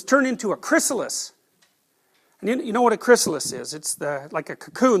was turn into a chrysalis. And you know what a chrysalis is? It's like a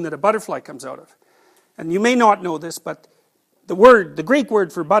cocoon that a butterfly comes out of. And you may not know this, but the Greek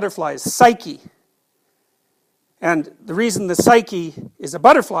word for butterfly is psyche. And the reason the psyche is a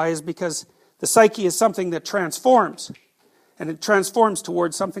butterfly is because the psyche is something that transforms. And it transforms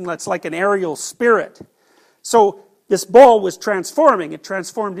towards something that's like an aerial spirit. So this ball was transforming. It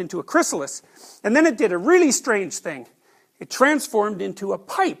transformed into a chrysalis. And then it did a really strange thing. It transformed into a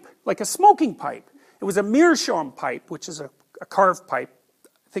pipe, like a smoking pipe. It was a meerschaum pipe, which is a carved pipe.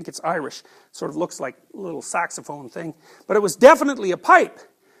 I think it's Irish. Sort of looks like a little saxophone thing. But it was definitely a pipe.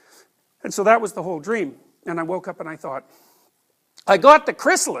 And so that was the whole dream. And I woke up and I thought, I got the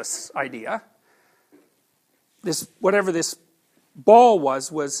chrysalis idea. Whatever this ball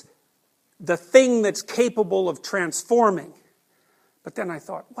was the thing that's capable of transforming. But then I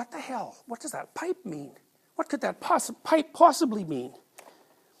thought, what the hell? What does that pipe mean? What could that pipe possibly mean?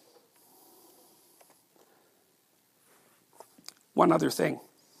 One other thing.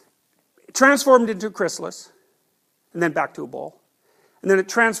 It transformed into a chrysalis, and then back to a ball. And then it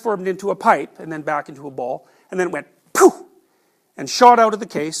transformed into a pipe, and then back into a ball. And then it went, poof, and shot out of the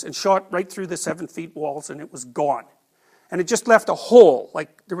case, and shot right through the 7 feet walls, and it was gone. And it just left a hole,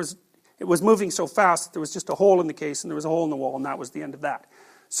 like it was moving so fast, there was just a hole in the case, and there was a hole in the wall, and that was the end of that.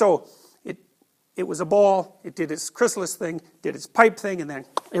 So it was a ball, it did its chrysalis thing, did its pipe thing, and then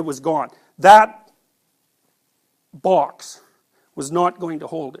it was gone. That box was not going to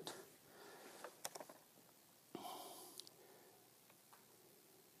hold it.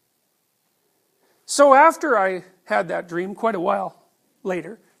 So after I had that dream, quite a while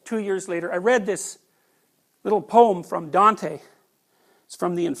later, 2 years later, I read this little poem from Dante. It's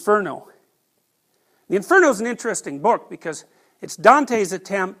from the Inferno. The Inferno is an interesting book because it's Dante's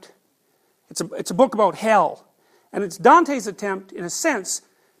attempt, it's a book about hell, and it's Dante's attempt, in a sense,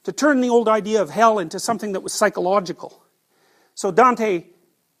 to turn the old idea of hell into something that was psychological. So Dante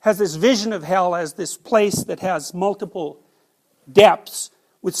has this vision of hell as this place that has multiple depths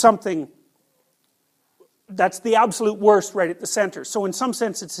with something that's the absolute worst right at the center. So in some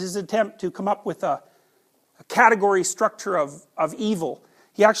sense it's his attempt to come up with a category structure of evil.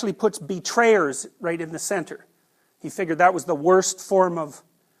 He actually puts betrayers right in the center. He figured that was the worst form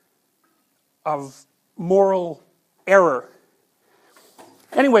of moral error.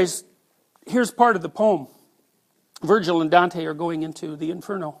 Anyways, here's part of the poem. Virgil and Dante are going into the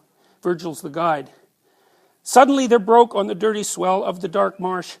Inferno. Virgil's the guide. Suddenly there broke on the dirty swell of the dark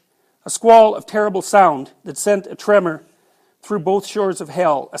marsh a squall of terrible sound that sent a tremor through both shores of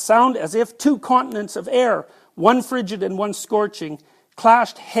hell. A sound as if two continents of air, one frigid and one scorching,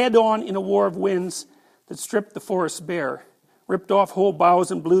 clashed head-on in a war of winds that stripped the forests bare, ripped off whole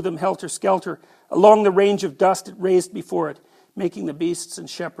boughs and blew them helter-skelter along the range of dust it raised before it, making the beasts and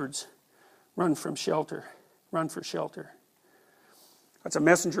shepherds run for shelter. That's a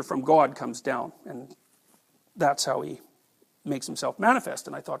messenger from God comes down, and that's how he makes himself manifest.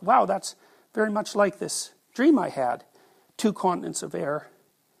 And I thought, wow, that's very much like this dream I had. Two continents of air.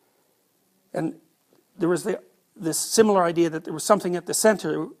 And there was this similar idea that there was something at the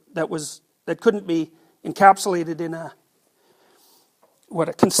center that couldn't be encapsulated in a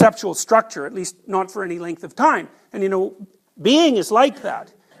conceptual structure, at least not for any length of time. And being is like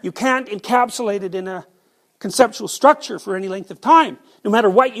that. You can't encapsulate it in a conceptual structure for any length of time. No matter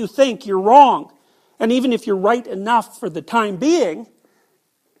what you think, you're wrong. And even if you're right enough for the time being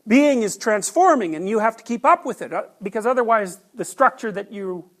is transforming and you have to keep up with it, because otherwise the structure that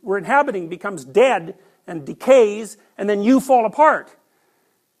you were inhabiting becomes dead and decays, and then you fall apart.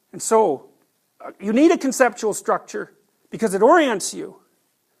 And so you need a conceptual structure because it orients you,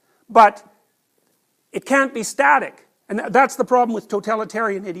 but it can't be static. And that's the problem with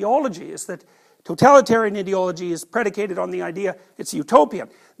totalitarian ideology, is that totalitarian ideology is predicated on the idea, it's utopian,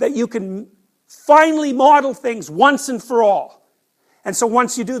 that you can finally model things once and for all. And so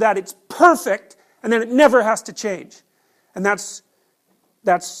once you do that, it's perfect, and then it never has to change. And that's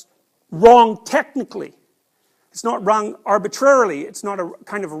wrong technically. It's not wrong arbitrarily. It's not a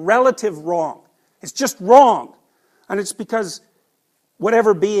kind of relative wrong. It's just wrong. And it's because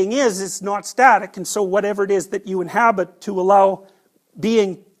whatever being is not static, and so whatever it is that you inhabit to allow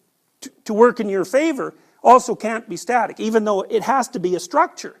being to work in your favor also can't be static, even though it has to be a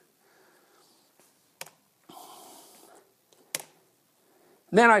structure.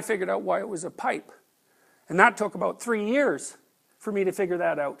 Then I figured out why it was a pipe. And that took about 3 years for me to figure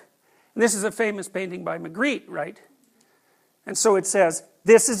that out. And this is a famous painting by Magritte, right? And so it says,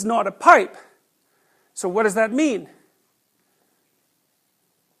 this is not a pipe. So what does that mean?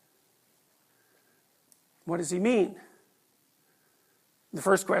 What does he mean? The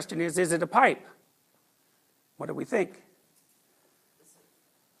first question is it a pipe? What do we think?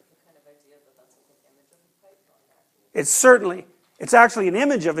 It's actually an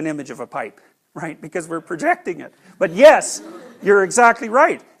image of a pipe, right? Because we're projecting it. But yes, you're exactly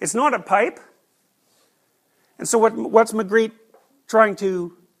right. It's not a pipe. And so what's Magritte trying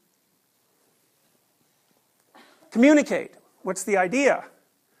to communicate? What's the idea?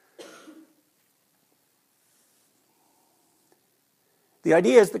 The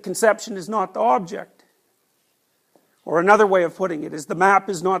idea is the conception is not the object. Or another way of putting it is the map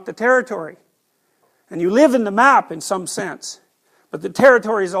is not the territory. And you live in the map in some sense, but the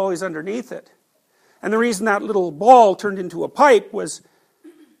territory is always underneath it. And the reason that little ball turned into a pipe was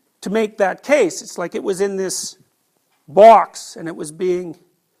to make that case. It's like it was in this box and it was being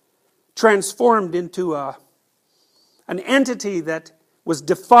transformed into an entity that was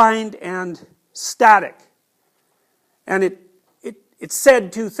defined and static. And it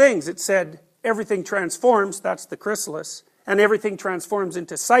said two things. It said everything transforms, that's the chrysalis, and everything transforms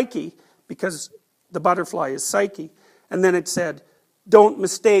into psyche, because the butterfly is psyche. And then it said, don't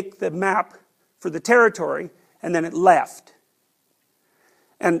mistake the map for the territory, and then it left.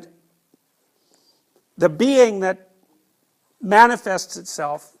 And the being that manifests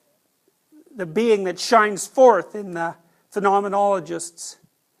itself, the being that shines forth in the phenomenologist's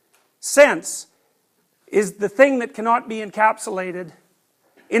sense, is the thing that cannot be encapsulated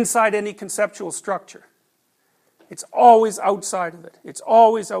inside any conceptual structure. It's always outside of it. It's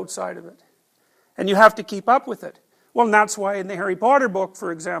always outside of it. And you have to keep up with it. Well, and that's why in the Harry Potter book,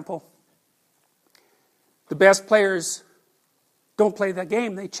 for example, the best players don't play the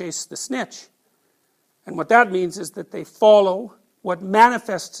game, they chase the snitch. And what that means is that they follow what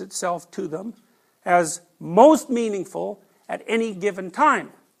manifests itself to them as most meaningful at any given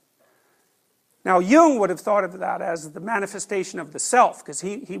time. Now, Jung would have thought of that as the manifestation of the self, because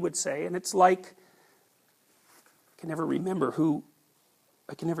he would say, and it's like, I can never remember who,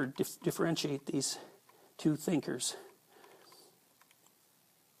 I can never differentiate these two thinkers.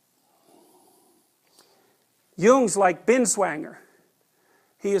 Jung's like Binswanger.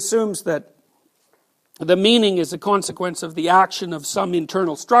 He assumes that the meaning is a consequence of the action of some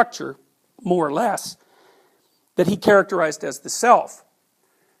internal structure, more or less, that he characterized as the self.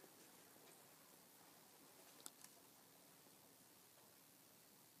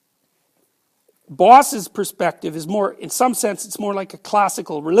 Boss's perspective is more, in some sense, it's more like a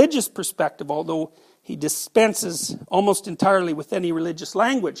classical religious perspective, although he dispenses almost entirely with any religious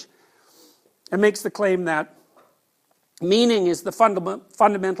language, and makes the claim that meaning is the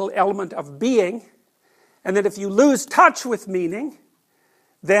fundamental element of being, and that if you lose touch with meaning,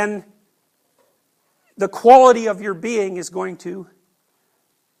 then the quality of your being is going to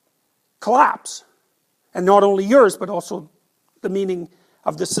collapse. And not only yours, but also the meaning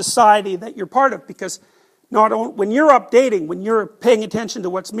of the society that you're part of. Because when you're updating, when you're paying attention to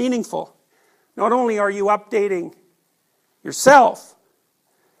what's meaningful, not only are you updating yourself,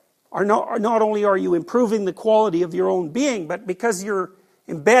 not only are you improving the quality of your own being, but because you're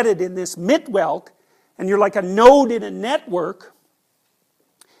embedded in this Mitwelt, and you're like a node in a network,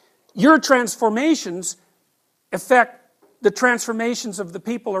 your transformations affect the transformations of the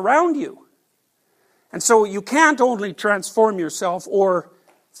people around you. And so you can't only transform yourself or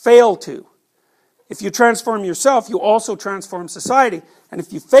fail to. If you transform yourself, you also transform society. And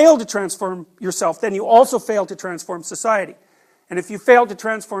if you fail to transform yourself, then you also fail to transform society. And if you fail to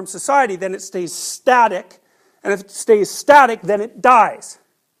transform society, then it stays static. And if it stays static, then it dies.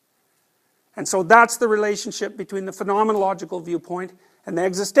 And so that's the relationship between the phenomenological viewpoint and the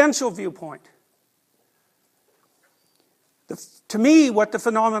existential viewpoint. To me, what the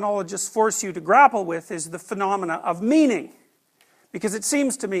phenomenologists force you to grapple with is the phenomena of meaning. Because it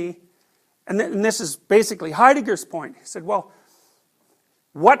seems to me, and this is basically Heidegger's point, he said, well,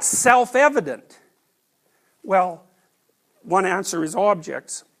 what's self-evident? Well, one answer is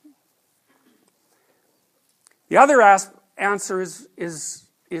objects. The other answer is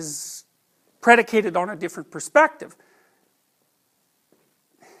predicated on a different perspective.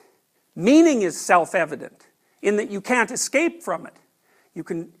 Meaning is self-evident in that you can't escape from it. You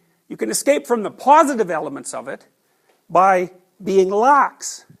can escape from the positive elements of it by being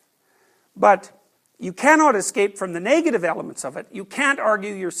lax. But you cannot escape from the negative elements of it. You can't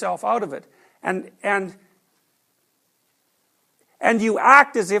argue yourself out of it. And you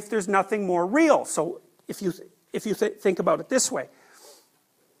act as if there's nothing more real. So if you think about it this way,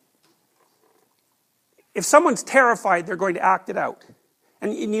 if someone's terrified, they're going to act it out.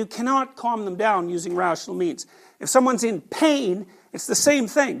 And you cannot calm them down using rational means. If someone's in pain, it's the same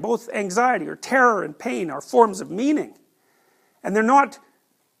thing. Both anxiety or terror and pain are forms of meaning. And they're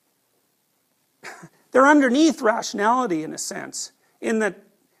underneath rationality in a sense, in that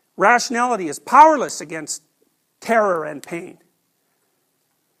rationality is powerless against terror and pain.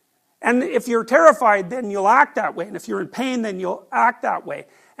 And if you're terrified, then you'll act that way. And if you're in pain, then you'll act that way.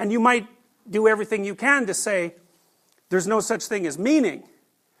 And you might do everything you can to say, there's no such thing as meaning.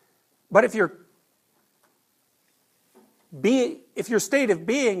 But if your state of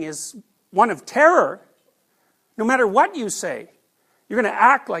being is one of terror, no matter what you say, you're going to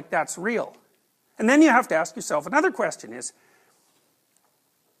act like that's real. And then you have to ask yourself another question is,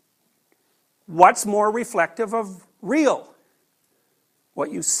 what's more reflective of real?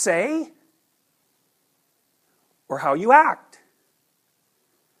 What you say or how you act?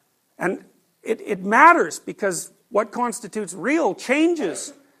 And it matters because what constitutes real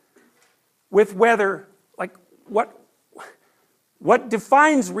changes with whether, like, what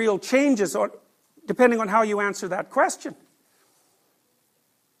defines real changes depending on how you answer that question.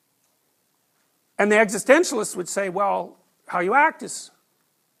 And the existentialists would say, well, how you act is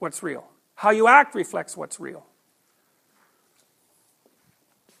what's real. How you act reflects what's real.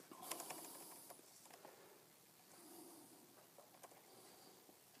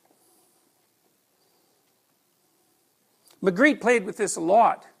 Magritte played with this a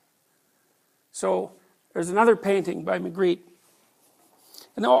lot. So there's another painting by Magritte.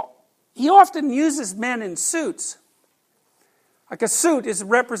 And he often uses men in suits. Like a suit is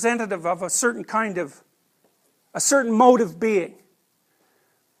representative of a certain mode of being.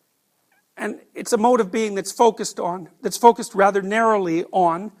 And it's a mode of being that's focused rather narrowly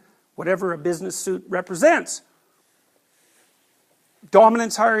on whatever a business suit represents.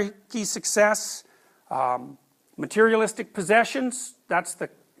 Dominance, hierarchy, success, materialistic possessions, that's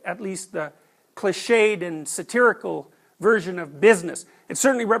at least the cliched and satirical version of business. It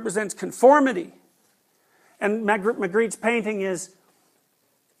certainly represents conformity. And Magritte's painting is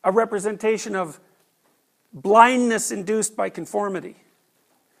a representation of blindness induced by conformity.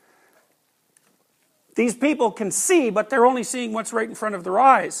 These people can see, but they're only seeing what's right in front of their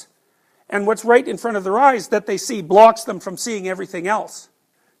eyes. And what's right in front of their eyes that they see blocks them from seeing everything else.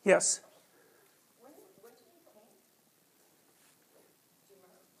 Yes? When did he paint?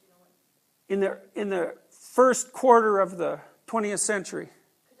 Do you know In the first quarter of the 20th century.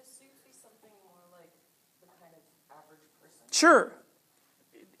 Could a suit be something more like the kind of average person? Sure.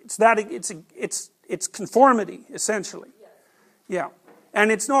 It's conformity, essentially. Yes. Yeah.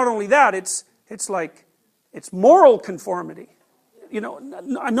 And it's not only that, it's moral conformity. You know,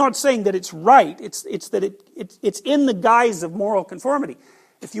 I'm not saying that it's right, it's that it's in the guise of moral conformity.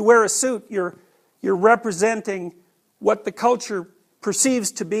 If you wear a suit, you're representing what the culture perceives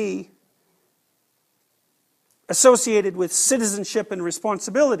to be associated with citizenship and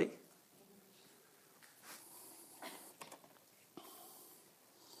responsibility.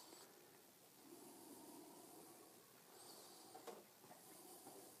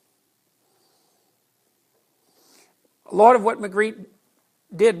 A lot of what Magritte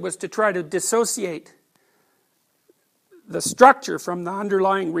did was to try to dissociate the structure from the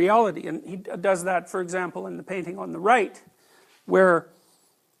underlying reality. And he does that, for example, in the painting on the right, where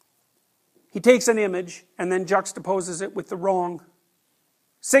he takes an image and then juxtaposes it with the wrong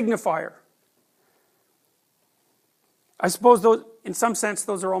signifier. I suppose those, in some sense,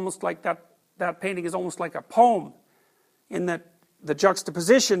 those are almost like that painting is almost like a poem, in that the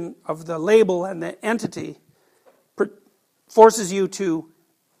juxtaposition of the label and the entity forces you to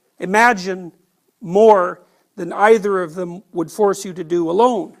imagine more than either of them would force you to do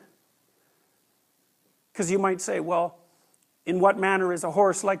alone. Because you might say, well, in what manner is a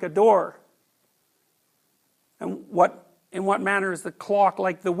horse like a door? And in what manner is the clock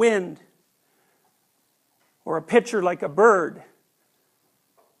like the wind? Or a pitcher like a bird?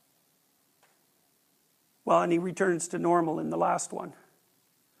 Well, and he returns to normal in the last one.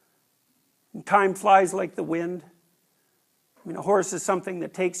 And time flies like the wind. I mean, a horse is something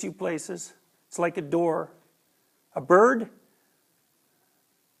that takes you places. It's like a door. A bird? It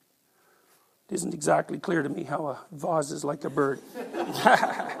isn't exactly clear to me how a vase is like a bird.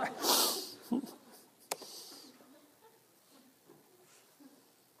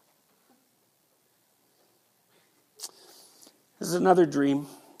 This is another dream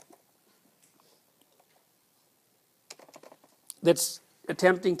that's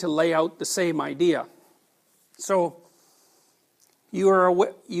attempting to lay out the same idea. So,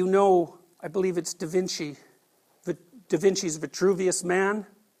 you know, I believe it's Da Vinci's Vitruvius Man.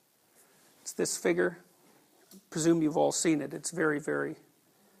 It's this figure. I presume you've all seen it. It's a very, very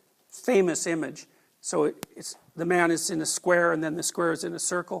famous image. So the man is in a square and then the square is in a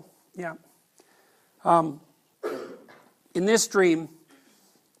circle. Yeah. In this dream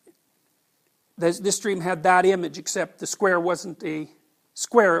had that image, except the square wasn't a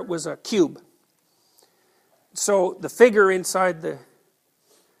square, it was a cube. So the figure inside there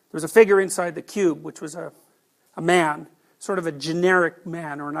was a figure inside the cube, which was a man, sort of a generic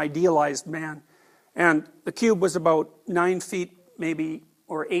man or an idealized man. And the cube was about 9 feet maybe,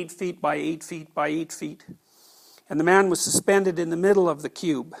 or 8 feet by 8 feet by 8 feet. And the man was suspended in the middle of the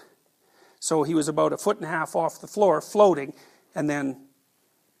cube. So he was about 1.5 feet off the floor, floating, and then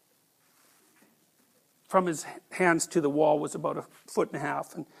from his hands to the wall was about 1.5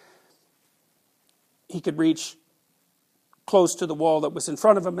 feet. And he could reach close to the wall that was in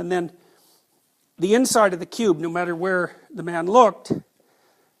front of him, and then the inside of the cube, no matter where the man looked,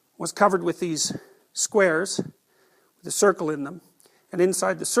 was covered with these squares with a circle in them, and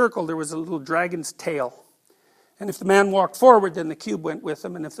inside the circle there was a little dragon's tail. And if the man walked forward, then the cube went with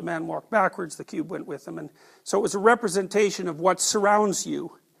him, and if the man walked backwards, the cube went with him. And so it was a representation of what surrounds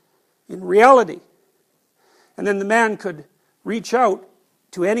you in reality. And then the man could reach out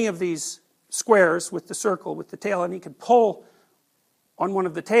to any of these squares with the circle, with the tail, and he could pull on one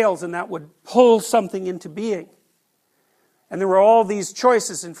of the tails, and that would pull something into being. And there were all these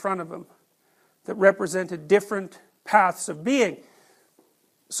choices in front of him that represented different paths of being.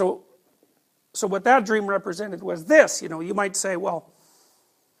 So what that dream represented was this. You know, you might say, well,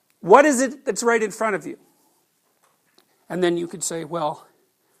 what is it that's right in front of you? And then you could say, well,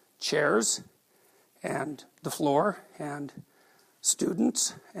 chairs, and the floor, and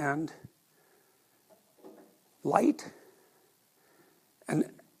students, and light. And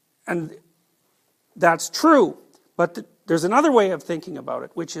And that's true, but there's another way of thinking about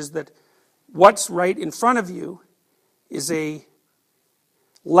it, which is that what's right in front of you is a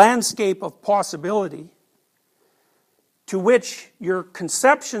landscape of possibility to which your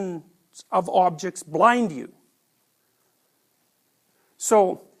conceptions of objects blind you.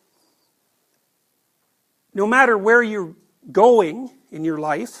 So, no matter where you're going in your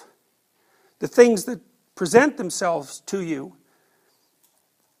life, the things that present themselves to you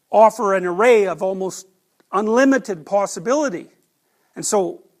offer an array of almost unlimited possibility. And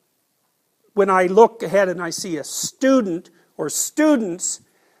so, when I look ahead and I see a student or students,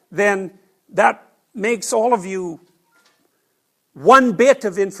 then that makes all of you one bit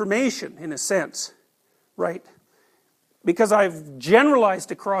of information, in a sense, right? Because I've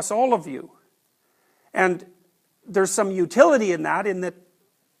generalized across all of you. And there's some utility in that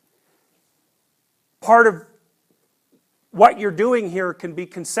part of what you're doing here can be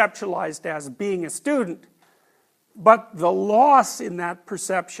conceptualized as being a student, but the loss in that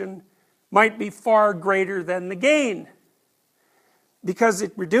perception might be far greater than the gain, because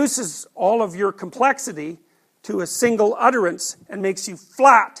it reduces all of your complexity to a single utterance and makes you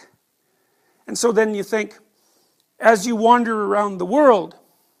flat. And so then you think, as you wander around the world,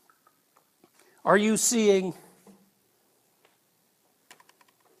 are you seeing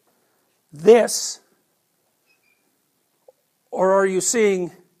this, or are you seeing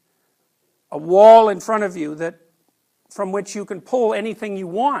a wall in front of you that from which you can pull anything you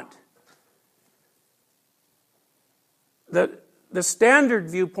want? The standard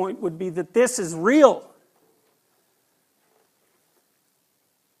viewpoint would be that this is real.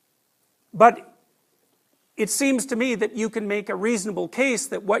 But it seems to me that you can make a reasonable case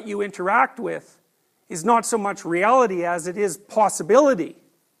that what you interact with is not so much reality as it is possibility.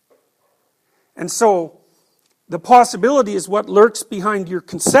 And so, the possibility is what lurks behind your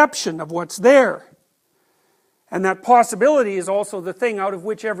conception of what's there. And that possibility is also the thing out of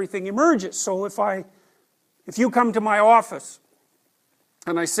which everything emerges. So if you come to my office,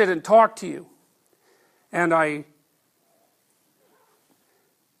 and I sit and talk to you, and I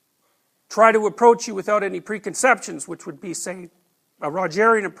try to approach you without any preconceptions, which would be, say, a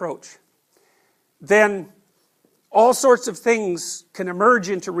Rogerian approach, then all sorts of things can emerge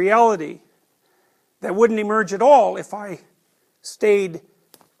into reality that wouldn't emerge at all if I stayed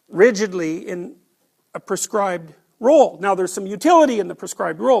rigidly in a prescribed role. Now, there's some utility in the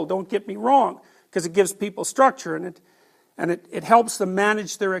prescribed role, don't get me wrong, because it gives people structure, and it helps them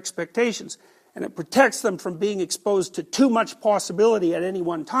manage their expectations, and it protects them from being exposed to too much possibility at any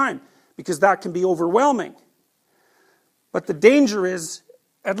one time, because that can be overwhelming. But the danger is,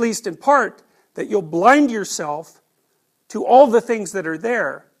 at least in part, that you'll blind yourself to all the things that are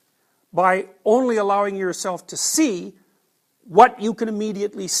there by only allowing yourself to see what you can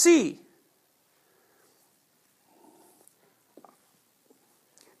immediately see.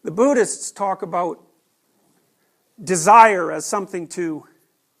 The Buddhists talk about desire as something to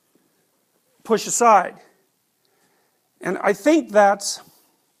push aside. And I think that's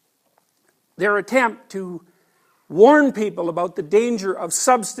their attempt to warn people about the danger of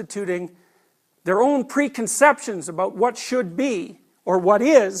substituting their own preconceptions about what should be or what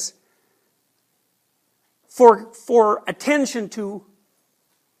is for attention to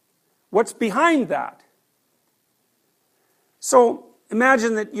what's behind that. So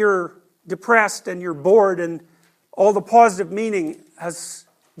imagine that you're depressed and you're bored and all the positive meaning has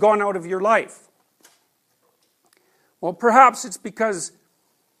gone out of your life. Well, perhaps it's because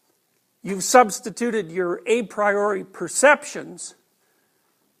you've substituted your a priori perceptions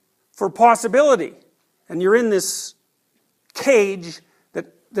for possibility. And you're in this cage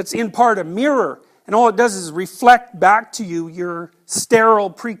that's in part a mirror. And all it does is reflect back to you your sterile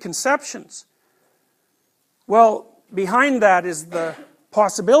preconceptions. Well, behind that is the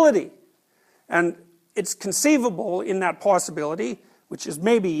possibility. And it's conceivable in that possibility, which is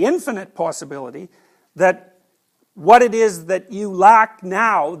maybe infinite possibility, that what it is that you lack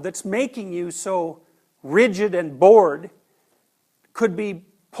now that's making you so rigid and bored could be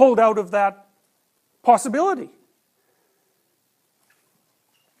pulled out of that possibility.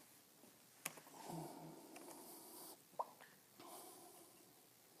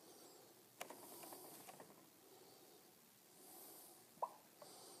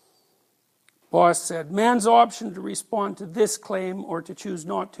 Boss said, man's option to respond to this claim or to choose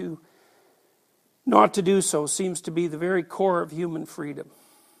not to do so seems to be the very core of human freedom.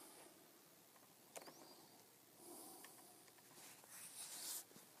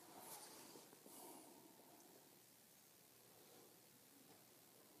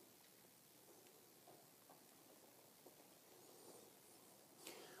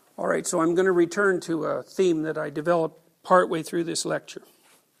 All right, so I'm going to return to a theme that I developed partway through this lecture.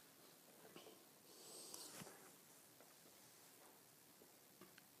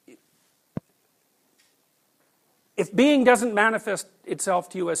 If being doesn't manifest itself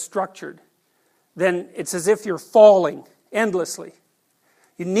to you as structured, then it's as if you're falling endlessly.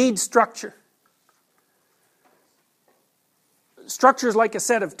 You need structure. Structure is like a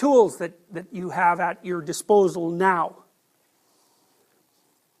set of tools that you have at your disposal now.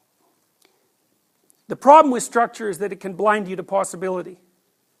 The problem with structure is that it can blind you to possibility.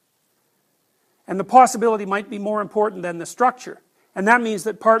 And the possibility might be more important than the structure. And that means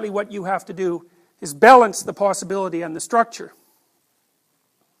that partly what you have to do is balance the possibility and the structure.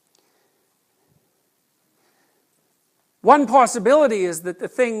 One possibility is that the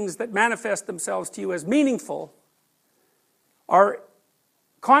things that manifest themselves to you as meaningful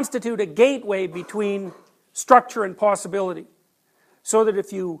constitute a gateway between structure and possibility. So that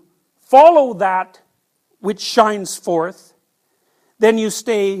if you follow that which shines forth, then you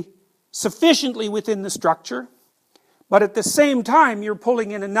stay sufficiently within the structure, but at the same time you're pulling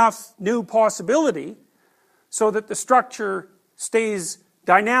in enough new possibility so that the structure stays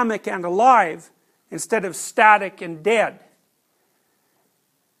dynamic and alive instead of static and dead.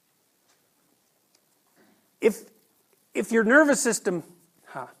 If your nervous system,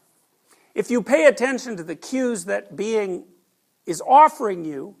 if you pay attention to the cues that being is offering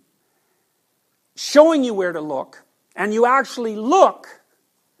you, showing you where to look, and you actually look,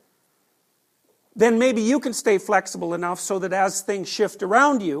 then maybe you can stay flexible enough so that as things shift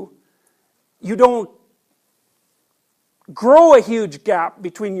around you, you don't grow a huge gap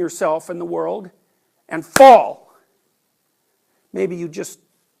between yourself and the world and fall. Maybe you just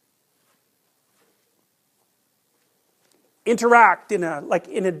interact in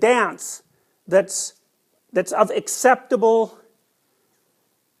a dance that's of acceptable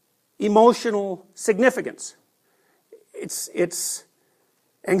emotional significance. It's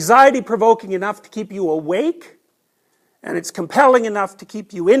anxiety provoking enough to keep you awake, and it's compelling enough to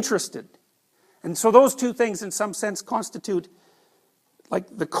keep you interested. And so those two things in some sense constitute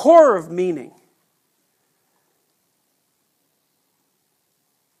like the core of meaning.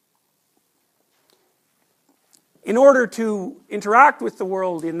 In order to interact with the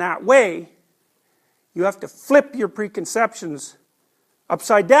world in that way, you have to flip your preconceptions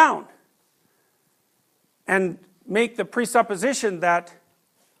upside down and make the presupposition that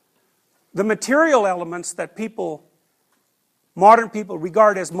the material elements that modern people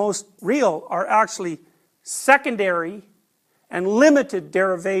regard as most real are actually secondary and limited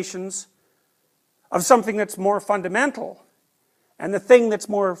derivations of something that's more fundamental. And the thing that's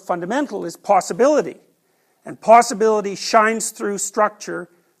more fundamental is possibility. And possibility shines through structure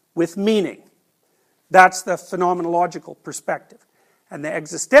with meaning. That's the phenomenological perspective. And the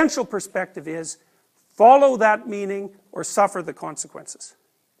existential perspective is follow that meaning or suffer the consequences.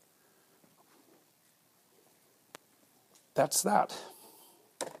 That's that.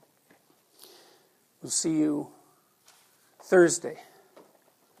 We'll see you Thursday.